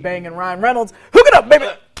 Hey. She's banging Ryan Reynolds. Hook it up, baby!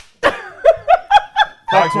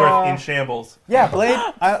 Cogsworth in shambles. Yeah, Blade.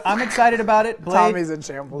 I'm excited about it. Blade. Tommy's in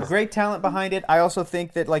shambles. Great talent behind it. I also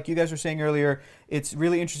think that, like you guys were saying earlier, it's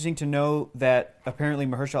really interesting to know that apparently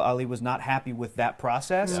Mahershala Ali was not happy with that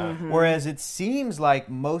process, whereas it seems like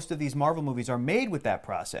most of these Marvel movies are made with that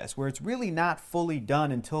process, where it's really not fully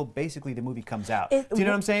done until basically the movie comes out. Do you know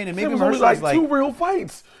what I'm saying? And It maybe was only Mahershala's like 2 real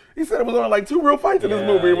fights. He said it was only like 2 real fights in this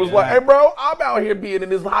movie. It was like, hey, bro, I'm out here being in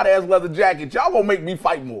this hot ass leather jacket. Y'all gonna make me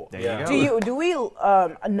fight more. There you go. Do we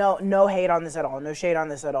no hate on this at all, no shade on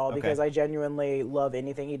this at all, because I genuinely love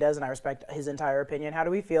anything he does and I respect his entire opinion. How do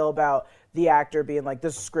we feel about the actor being like,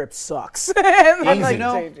 this script sucks? And then, like,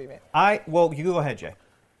 changing it? Well, you go ahead, Jay.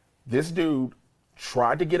 This dude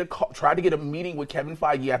tried to get a meeting with Kevin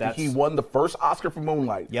Feige after he won the first Oscar for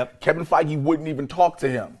Moonlight. Yep. Kevin Feige wouldn't even talk to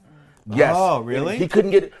him. Yes. Oh, really? He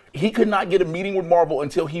could not get a meeting with Marvel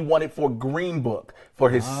until he won it for Green Book for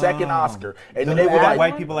his second Oscar. And The they movie were that like,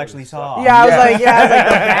 white people actually saw. Yeah, I was like, the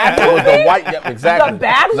bad it was the white, yep, exactly. The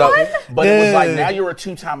bad one? But it was like, now you're a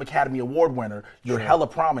 2-time Academy Award winner. You're hella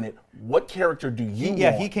prominent. What character do you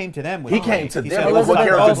want? He came to them with He Blade. came to He them said, with what Elizabeth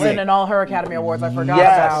character Olsen did. and all her Academy Awards, I forgot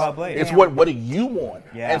Yes. about. Blade. It's Damn. what do you want?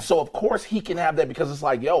 Yeah. And so of course he can have that because it's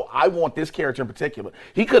like, yo, I want this character in particular.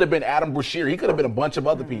 He could have been Adam Brashear. He could have been a bunch of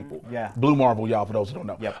other people. Yeah. Blue Marvel, y'all, for those who don't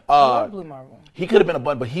know. Yep. I love Blue Marvel. He could have been a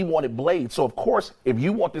bunch, but he wanted Blade. So of course, if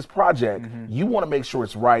you want this project, you want to make sure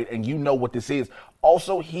it's right and you know what this is.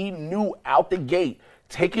 Also, he knew out the gate,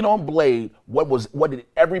 taking on Blade, what did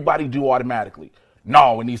everybody do automatically?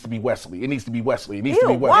 No, it needs to be Wesley. It needs to be Wesley. It needs to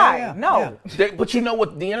be Wesley. Why? Yeah, No. But you know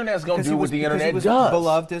what the internet's going to do what the because internet he was does.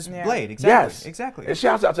 beloved as Blade. Exactly. Yes. Exactly. And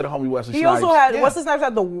shouts out to the homie Wesley He Snipes. also had, Yeah. Wesley Snipes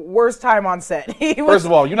had the worst time on set. First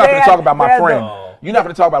of all, you're not going to talk about my friend. You're not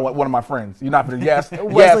going to talk about one of my friends. You're not going to, yes.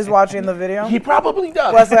 Wesley's watching the video. He probably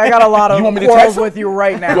does. Wesley, I got a lot of You want me to quarrels text him? with you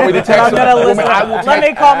right now. You want me to And text I'm him? gonna You want listen. me- I will Let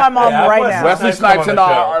me call my mom Yeah, right Wesley now. Wesley Snipes Snipes come and on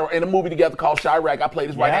the I show. are in a movie together called Chirac. I played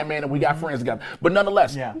his right-hand man, and we got friends together. But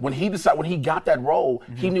nonetheless, when he got that role,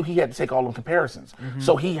 he knew he had to take all them comparisons.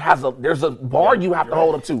 So there's a bar you have to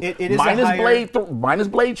hold up to. It is a minus higher- minus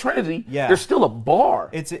Blade Trinity. Yeah. There's still a bar.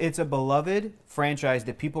 It's a beloved franchise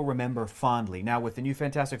that people remember fondly. Now, with the new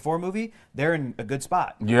Fantastic Four movie, they're in a good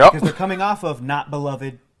spot. Yep. Because they're coming off of not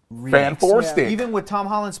beloved remakes. Fan Four stick. Even with Tom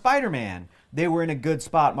Holland's Spider-Man, they were in a good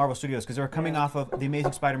spot, Marvel Studios, because they were coming off of The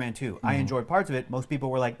Amazing Spider-Man 2. I enjoyed parts of it. Most people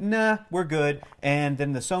were like, nah, we're good. And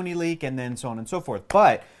then the Sony leak, and then so on and so forth.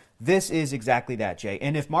 But this is exactly that, Jay.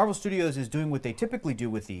 And if Marvel Studios is doing what they typically do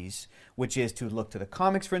with these, which is to look to the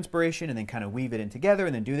comics for inspiration and then kind of weave it in together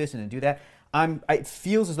and then do this and then do that, it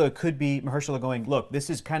feels as though it could be Mahershala going, look, this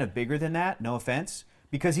is kind of bigger than that, no offense.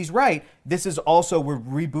 Because he's right. This is also, we're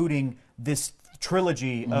rebooting this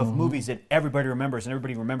trilogy of movies that everybody remembers, and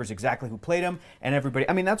everybody remembers exactly who played him, and everybody.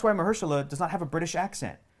 I mean, that's why Mahershala does not have a British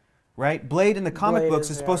accent, right? Blade in the comic books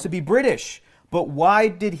is supposed to be British. But why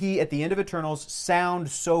did he, at the end of Eternals, sound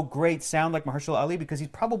so great, sound like Mahershala Ali? Because he's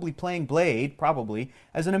probably playing Blade,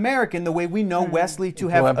 as an American, the way we know Wesley to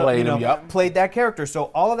have played that character. So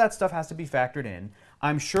all of that stuff has to be factored in.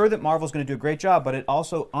 I'm sure that Marvel's going to do a great job, but it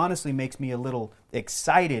also honestly makes me a little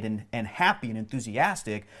excited and happy and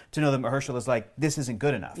enthusiastic to know that Mahershala is like, this isn't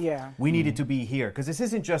good enough. Yeah. We needed to be here. Because this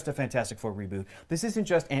isn't just a Fantastic Four reboot. This isn't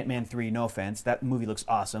just Ant-Man 3, no offense. That movie looks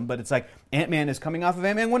awesome. But it's like Ant-Man is coming off of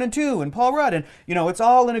Ant-Man 1 and 2 and Paul Rudd. And, it's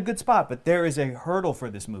all in a good spot. But there is a hurdle for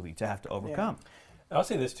this movie to have to overcome. Yeah. I'll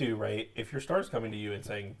say this too, right? If your star's coming to you and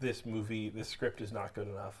saying, this script is not good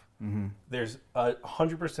enough, there's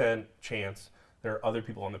 100% chance there are other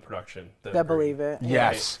people on the production that believe it.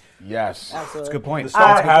 Yes. Right? Yes. Absolutely. That's a good point. The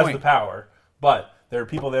star has the power, but there are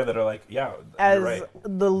people there that are like, yeah, you're right.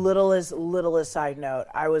 The littlest side note,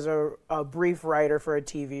 I was a brief writer for a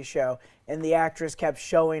TV show, and the actress kept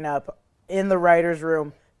showing up in the writer's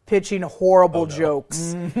room pitching horrible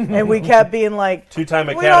jokes, and we kept being like, two-time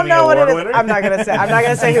we don't Academy know what it Award is. winner. I'm not gonna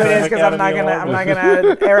say who it is because I'm not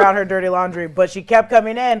gonna air out her dirty laundry. But she kept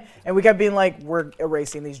coming in, and we kept being like, we're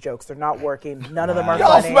erasing these jokes. They're not working. None of them are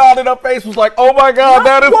Y'all funny. smiled in her face, was like, oh my God,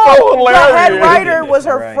 that is so hilarious. The head writer was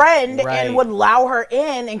her friend and would allow her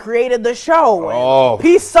in and created the show. Oh.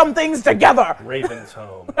 Piece some things together. Raven's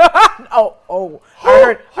Home.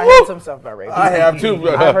 I heard some stuff about Raven. I have too.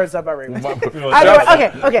 I've heard stuff about Raven.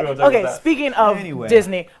 Okay. Speaking of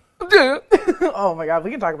Disney. Oh my God, we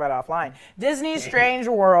can talk about it offline. Disney's Strange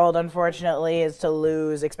World, unfortunately,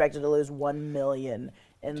 is expected to lose $1 million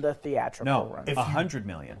in the theatrical run. $100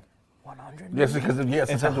 million. 100 Yes, because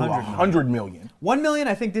it's $100 million. 1 million,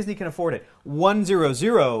 I think Disney can afford it.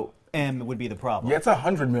 100 M would be the problem. Yeah, it's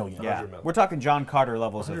 $100 million. Yeah. We're talking John Carter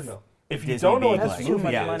levels of. If you don't know what That's this too movie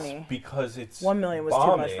much is, money. because it's $1 million was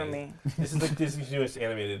bombing, too much for me. This is like Disney's newest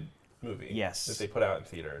animated movie. Yes. That they put out in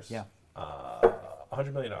theaters. Yeah.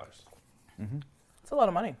 $100 million. It's a lot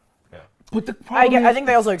of money. Yeah. But the I think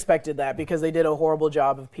they also expected that because they did a horrible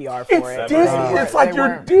job of PR for it. Disney. It's like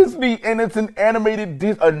you're Disney, and it's an animated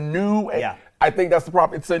a new. Yeah. I think that's the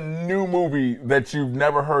problem. It's a new movie that you've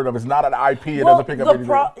never heard of. It's not an IP. It doesn't pick up anything.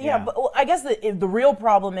 But I guess the real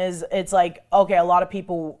problem is it's like, okay, a lot of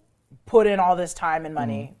people put in all this time and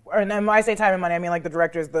money. And when I say time and money, I mean like the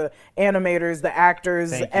directors, the animators, the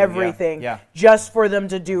actors, everything. Yeah. Just for them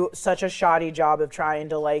to do such a shoddy job of trying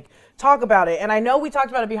to like talk about it. And I know we talked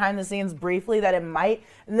about it behind the scenes briefly that it might,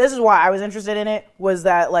 and this is why I was interested in it, was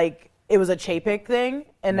that like it was a Chapek thing,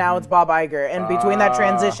 and now it's Bob Iger. And between that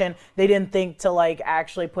transition, they didn't think to like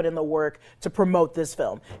actually put in the work to promote this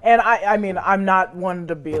film. And I mean, I'm not one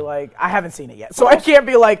to be like, I haven't seen it yet, so I can't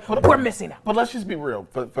be like, we're missing out. But let's just be real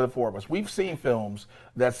for the four of us. We've seen films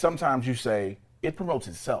that sometimes you say it promotes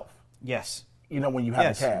itself. Yes. When you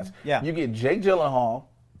have a cast. Yeah. You get Jake Gyllenhaal.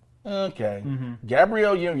 Okay.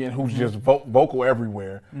 Gabrielle Union, who's just vocal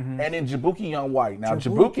everywhere. And then Jabuki Young White. Now,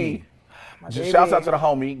 Jabuki just shouts out to the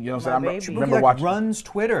homie. You know what I'm saying? I remember watching. Runs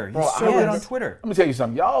Twitter. He's so good on Twitter. Let me tell you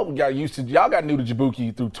something. Y'all got new to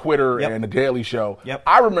Jabuki through Twitter and The Daily Show. Yep.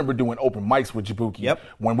 I remember doing open mics with Jabuki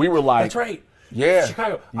when we were like. That's right. Yeah.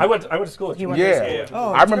 Chicago. I went to school at Jabuki. Yeah.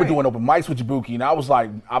 Oh, I remember doing open mics with Jabuki, and I was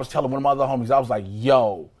telling one of my other homies, I was like,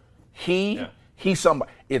 yo, he's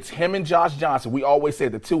somebody. It's him and Josh Johnson. We always say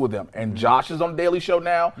the two of them. And Josh is on The Daily Show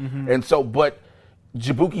now. And so, but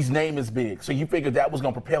Jabuki's name is big. So you figured that was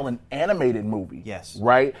going to propel an animated movie. Yes.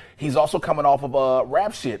 Right? He's also coming off of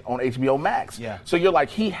Rap Shit on HBO Max. Yeah. So you're like,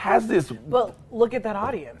 he has this. But look at that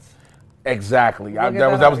audience. Exactly.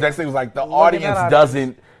 That was next thing. Was like, the audience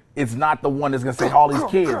doesn't. It's not the one that's going to say all these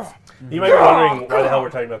kids. You might be wondering why the hell we're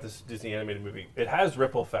talking about this Disney animated movie. It has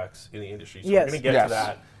ripple effects in the industry, so we're going to get to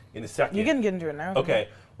that in a second. You can get into it now. Okay.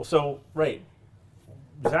 Well, so, Zach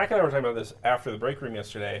and I were talking about this after the break room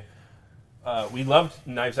yesterday. We loved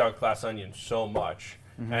Knives Out Glass Onion so much,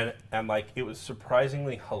 and like, it was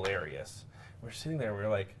surprisingly hilarious. We're sitting there and we were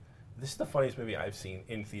like, this is the funniest movie I've seen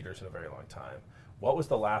in theaters in a very long time. What was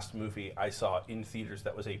the last movie I saw in theaters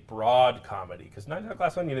that was a broad comedy? Because Knives Out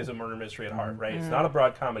Glass Onion is a murder mystery at heart, right? It's not a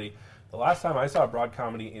broad comedy. The last time I saw a broad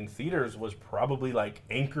comedy in theaters was probably like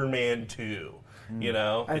Anchorman 2.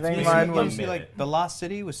 I think mine was like The Lost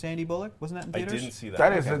City with Sandy Bullock. Wasn't that in I theaters? didn't see that.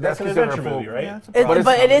 That's an considered adventure a movie, right? Yeah,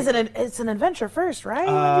 it's an adventure first, right?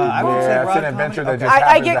 I would say it's an adventure that just I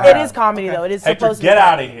happens get to it have. is comedy though. It is Hector, supposed to get be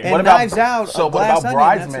out of here. And Knives Out. So what Glass about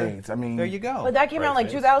Onion, Bridesmaids? I mean, there you go. But that came out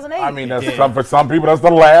like Bridesmaids. 2008. I mean, that's for some people that's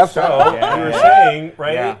the last show. You were saying,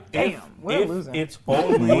 right? Yeah. If We're if losing. it's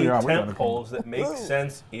only We are. tentpoles that make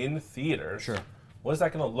sense in theaters, what is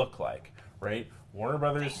that going to look like, right? Warner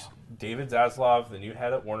Brothers, David Zaslav, the new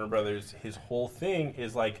head at Warner Brothers, his whole thing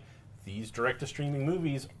is like, these direct-to-streaming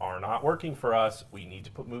movies are not working for us. We need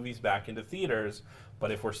to put movies back into theaters.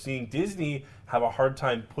 But if we're seeing Disney have a hard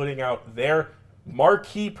time putting out their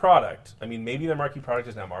marquee product, I mean, maybe their marquee product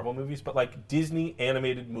is now Marvel movies, but like Disney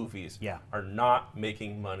animated movies are not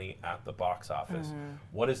making money at the box office.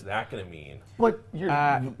 What is that going to mean? But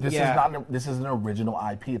this is an original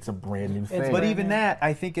IP. It's a brand new thing. But even that,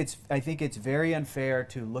 I think it's very unfair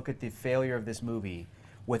to look at the failure of this movie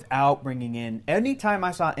without bringing in. Anytime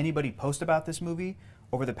I saw anybody post about this movie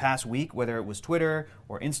over the past week, whether it was Twitter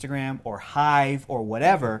or Instagram or Hive or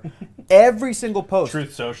whatever, every single post.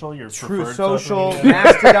 Truth Social, your Truth preferred Social, social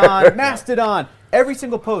Mastodon, Mastodon. Every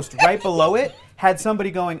single post right below it had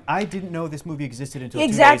somebody going, I didn't know this movie existed until 2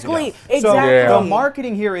 days ago. Exactly. So the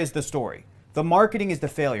marketing here is the story. The marketing is the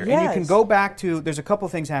failure. Yes. And you can go back to, there's a couple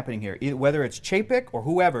things happening here, whether it's Chapek or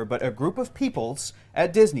whoever, but a group of peoples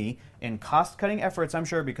at Disney in cost-cutting efforts, I'm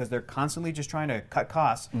sure, because they're constantly just trying to cut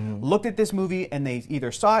costs, looked at this movie and they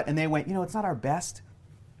either saw it and they went, it's not our best,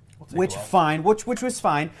 which was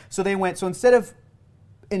fine. So they went, so instead of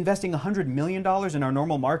investing $100 million in our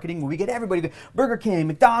normal marketing, where we get everybody, to Burger King,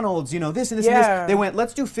 McDonald's, this and this and this, they went,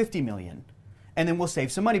 let's do $50 million. And then we'll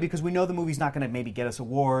save some money because we know the movie's not going to maybe get us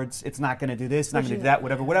awards. It's not going to do this, it's not going to do that,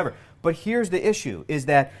 whatever. But here's the issue, is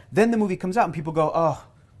that then the movie comes out and people go, oh,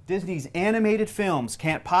 Disney's animated films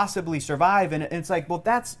can't possibly survive. And it's like, well,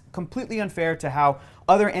 that's completely unfair to how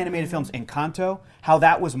other animated films, Encanto, how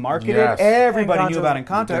that was marketed. Yes. Everybody knew about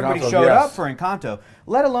Encanto. Everybody showed yes. up for Encanto.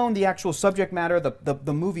 Let alone the actual subject matter,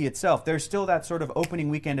 the movie itself. There's still that sort of opening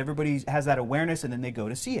weekend. Everybody has that awareness, and then they go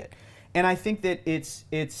to see it. And I think that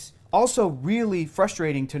it's also really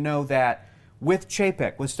frustrating to know that with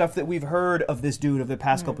Chapek, with stuff that we've heard of this dude over the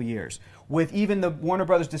past couple years, with even the Warner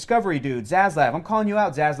Brothers Discovery dude, Zaslav, I'm calling you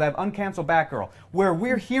out, Zaslav, uncancel Batgirl, where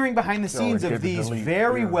we're hearing behind the scenes of these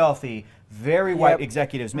very wealthy, very white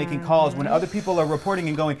executives making calls when other people are reporting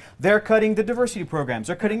and going, they're cutting the diversity programs,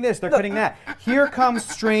 they're cutting this, they're cutting that. Here comes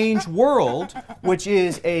Strange World, which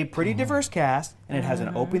is a pretty diverse cast, and it has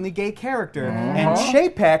an openly gay character, and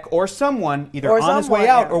Chapek or someone, either on his way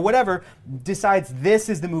out or whatever, decides this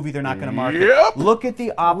is the movie they're not going to market. Look at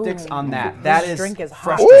the optics on that. That is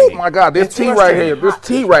frustrating. Oh my God, this tea right here. This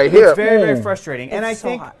tea right here. It's very, very frustrating. And I so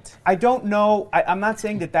think, hot. I don't know, I'm not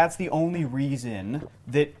saying that that's the only reason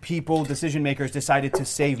that people, decision makers, decided to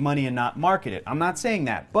save money and not market it. I'm not saying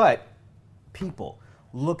that. But people,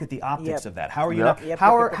 look at the optics of that. How are you not?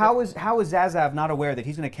 How is Zazav not aware that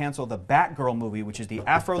he's going to cancel the Batgirl movie, which is the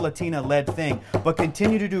Afro-Latina led thing, but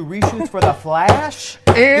continue to do reshoots for the Flash?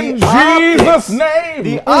 In Jesus' name!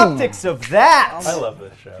 The optics of that. I love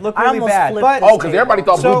this show. Look really bad. flipped But because everybody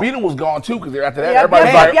thought Blue Beetle was gone too. Because after that,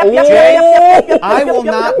 everybody's like, I will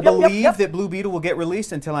not believe that Blue Beetle will get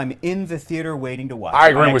released until I'm in the theater waiting to watch. I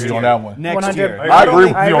agree with you on that one. Next year. I agree with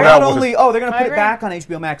you on that Not one. only, they're going to put it back on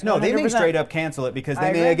HBO Max. No, they may 100%. straight up cancel it because they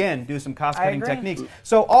I may, agree. again, do some cost-cutting agree. techniques.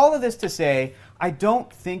 So all of this to say, I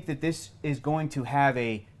don't think that this is going to have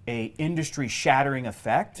a industry-shattering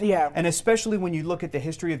effect. Yeah. And especially when you look at the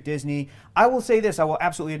history of Disney, I will say this, I will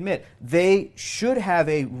absolutely admit, they should have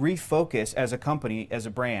a refocus as a company, as a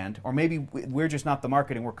brand, or maybe we're just not the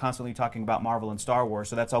marketing, we're constantly talking about Marvel and Star Wars,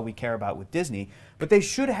 so that's all we care about with Disney. But they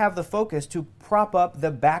should have the focus to prop up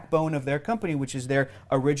the backbone of their company, which is their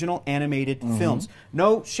original animated films.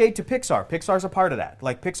 No shade to Pixar. Pixar's a part of that.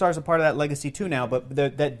 Like, Pixar's a part of that legacy too now, but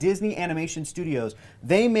that Disney Animation Studios,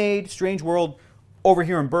 they made Strange World over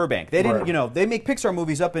here in Burbank. They didn't, they make Pixar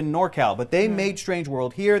movies up in NorCal, but they made Strange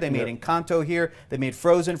World here, they made Encanto here, they made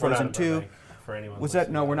Frozen 2. What's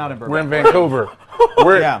that? No, we're not in Burbank. We're in Vancouver.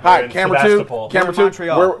 Hi, camera two. Camera two.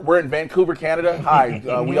 Montreal. We're in Vancouver, Canada. Hi.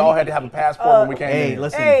 We all had to have a passport when we came Hey, in.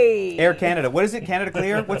 listen, Air Canada. What is it? Canada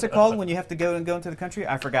Clear? What's it called when you have to go into the country?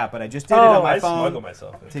 I forgot, but I just did it on my I smuggle phone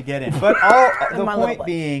myself in. to get in. But the point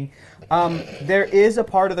being, there is a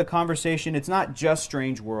part of the conversation. It's not just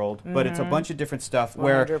Strange World, but it's a bunch of different stuff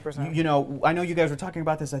where, 100%. I know you guys were talking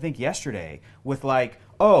about this, I think, yesterday, with like,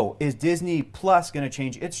 oh, is Disney Plus going to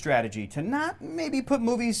change its strategy to not maybe put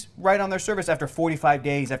movies right on their service after 45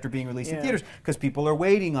 days after being released in theaters? Because people are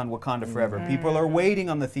waiting on Wakanda Forever. People are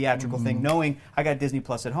waiting on the theatrical thing, knowing I got Disney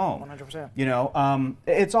Plus at home. 100%.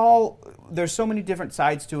 It's all, there's so many different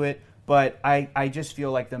sides to it, but I just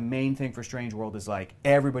feel like the main thing for Strange World is like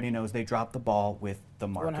everybody knows they dropped the ball with the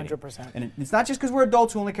marketing. 100%. And it's not just because we're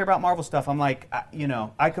adults who only care about Marvel stuff. I'm like,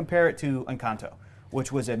 I compare it to Encanto,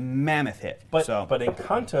 which was a mammoth hit. But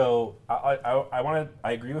Encanto,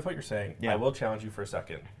 I agree with what you're saying. Yeah. I will challenge you for a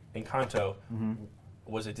second. Encanto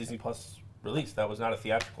was a Disney Plus release. That was not a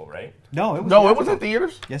theatrical, right? No, it was. No, it was in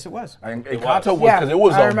theaters. Yes, it was. Encanto was because it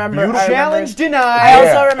was I a remember, beautiful. Challenge denied. I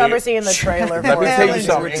also remember seeing the trailer. Let me for tell you it.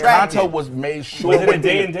 something. Encanto was made sure. Was it a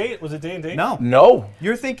day and date? Was it day and date? No. No.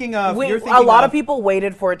 You're thinking of. A lot of people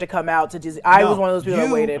waited for it to come out to Disney. I was one of those people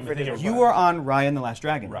that waited for Disney. You were on Raya and the Last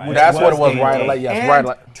Dragon. Right. Which That's what it was. Day and Raya, Date. yes, And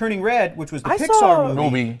Raya. Turning Red, which was the I Pixar saw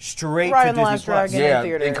movie, straight Raya to and the Disney Last Plus. Dragon. Yeah,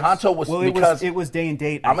 in theaters. Encanto was Well, because it was day and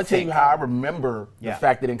date. I'm gonna tell you how I remember the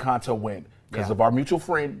fact that Encanto went. Because Yeah. of our mutual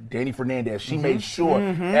friend, Danny Fernandez. She made sure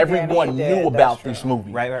Danny everyone did, knew that's about true. this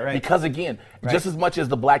movie. Right. Because again, just as much as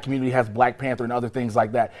the black community has Black Panther and other things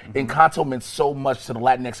like that, Encanto meant so much to the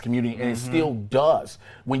Latinx community, and it still does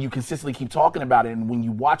when you consistently keep talking about it and when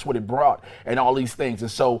you watch what it brought and all these things.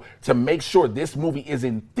 And so to make sure this movie is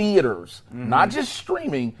in theaters, not just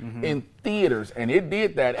streaming, in theaters, and it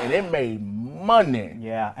did that, and it made money.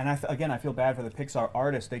 Yeah, and I feel bad for the Pixar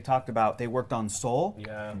artists. They talked about they worked on Soul,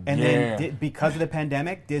 and Yeah. then because of the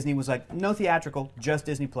pandemic, Disney was like, no theatrical, just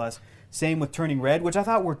Disney Plus. Same with Turning Red, which I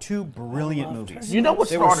thought were two brilliant movies. You know what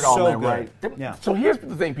They were started all so that, good. right? Yeah. So here's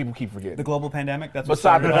the thing people keep forgetting. The global pandemic. That's what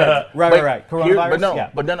Besides started that, it. Right.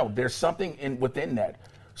 Coronavirus. But no. There's something within that.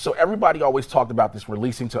 So everybody always talked about this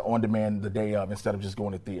releasing to on demand the day of instead of just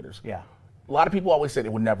going to theaters. Yeah. A lot of people always said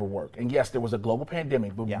it would never work. And yes, there was a global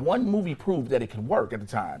pandemic, but Yeah. one movie proved that it could work at the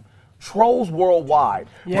time. Trolls Worldwide.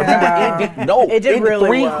 Yeah. Remember, it did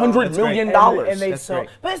really well. $300 million. And they That's sold. great.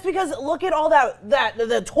 But it's because look at all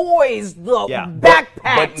the toys, the Yeah.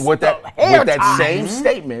 backpacks, But with that, the hair with that ties. same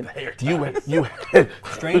statement, you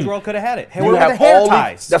Strange World could have had it. Hey, you what were the have hair all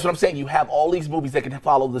ties? these, that's what I'm saying. You have all these movies that can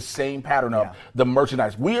follow the same pattern of the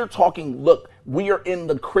merchandise. We are talking, look, we are in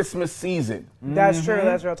the Christmas season. That's true.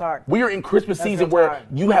 That's real talk. We are in Christmas season real where talk.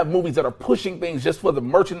 you have movies that are pushing things just for the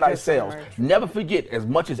merchandise Just for sales. merch. Never forget, as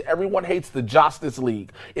much as everyone hates the Justice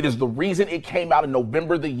League, it is the reason it came out in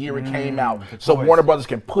November the year it came out. So toys. Warner Brothers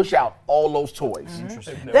can push out all those toys.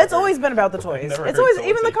 That's always been about the toys. never It's heard always someone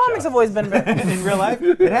even the say comics have always been. In real life,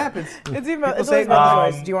 it happens. It's People always say been the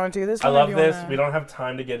toys. Do you want to do this? I one or love do you this. wanna- We don't have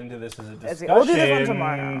time to get into this as a discussion. We'll do this one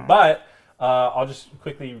tomorrow. But I'll just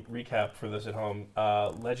quickly recap for those at home.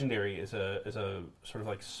 Legendary is a sort of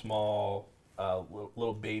like small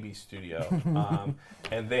little baby studio,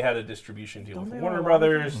 and they had a distribution deal with Warner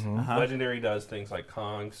Brothers. Legendary does things like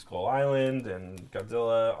Kong, Skull Island, and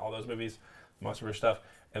Godzilla, all those movies, Monsterverse stuff,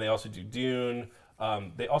 and they also do Dune.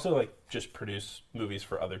 They also like just produce movies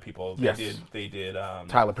for other people. Yes. They did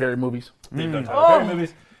Tyler Perry movies. They've done Tyler Perry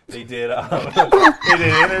movies. They did they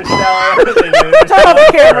did Interstellar. They did Turn off the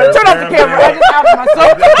camera. Turn off the camera. I just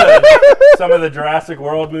outed myself. Some of the Jurassic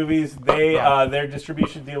World movies, they their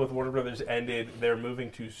distribution deal with Warner Brothers ended. They're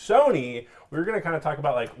moving to Sony. We were going to kind of talk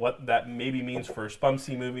about like what that maybe means for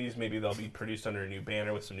Spumsy movies. Maybe they'll be produced under a new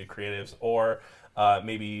banner with some new creatives, or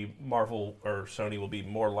maybe Marvel or Sony will be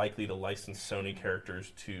more likely to license Sony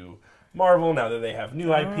characters to Marvel now that they have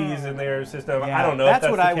new IPs in their system. I don't know. That's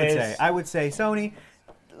if what that's I the would case. say. I would say, Sony,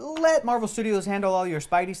 let Marvel Studios handle all your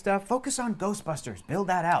Spidey stuff. Focus on Ghostbusters. Build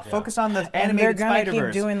that out. Focus on the animated they're gonna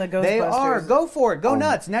Spider-Verse. keep doing the They are. Ghostbusters. Go for it. Go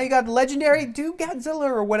nuts. Now you got Legendary. Do Godzilla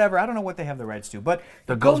or whatever. I don't know what they have the rights to, but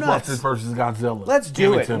The go Ghostbusters nuts. versus Godzilla. Let's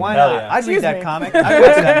Give do it it. to me. Why Hell not? yeah. I'd read Excuse that me. comic. I'd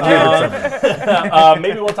watch that movie.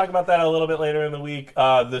 Maybe we'll talk about that a little bit later in the week.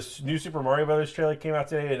 The new Super Mario Brothers trailer came out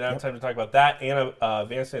today, and now it's time to talk about that. Anna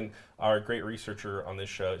Vanson, our great researcher on this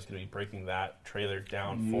show, is going to be breaking that trailer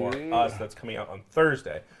down for us. That's coming out on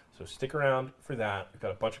Thursday. So stick around for that. We've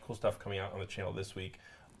got a bunch of cool stuff coming out on the channel this week.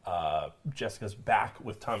 Jessica's back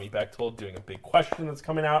with Tommy Bechtold doing a big question that's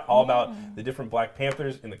coming out all about the different Black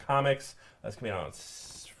Panthers in the comics. That's coming out on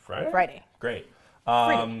Friday? Friday. Great.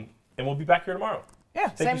 And we'll be back here tomorrow. Yeah,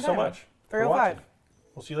 Thank same you so time. much for 305. watching.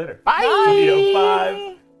 We'll see you later. Bye. Studio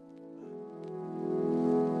 5.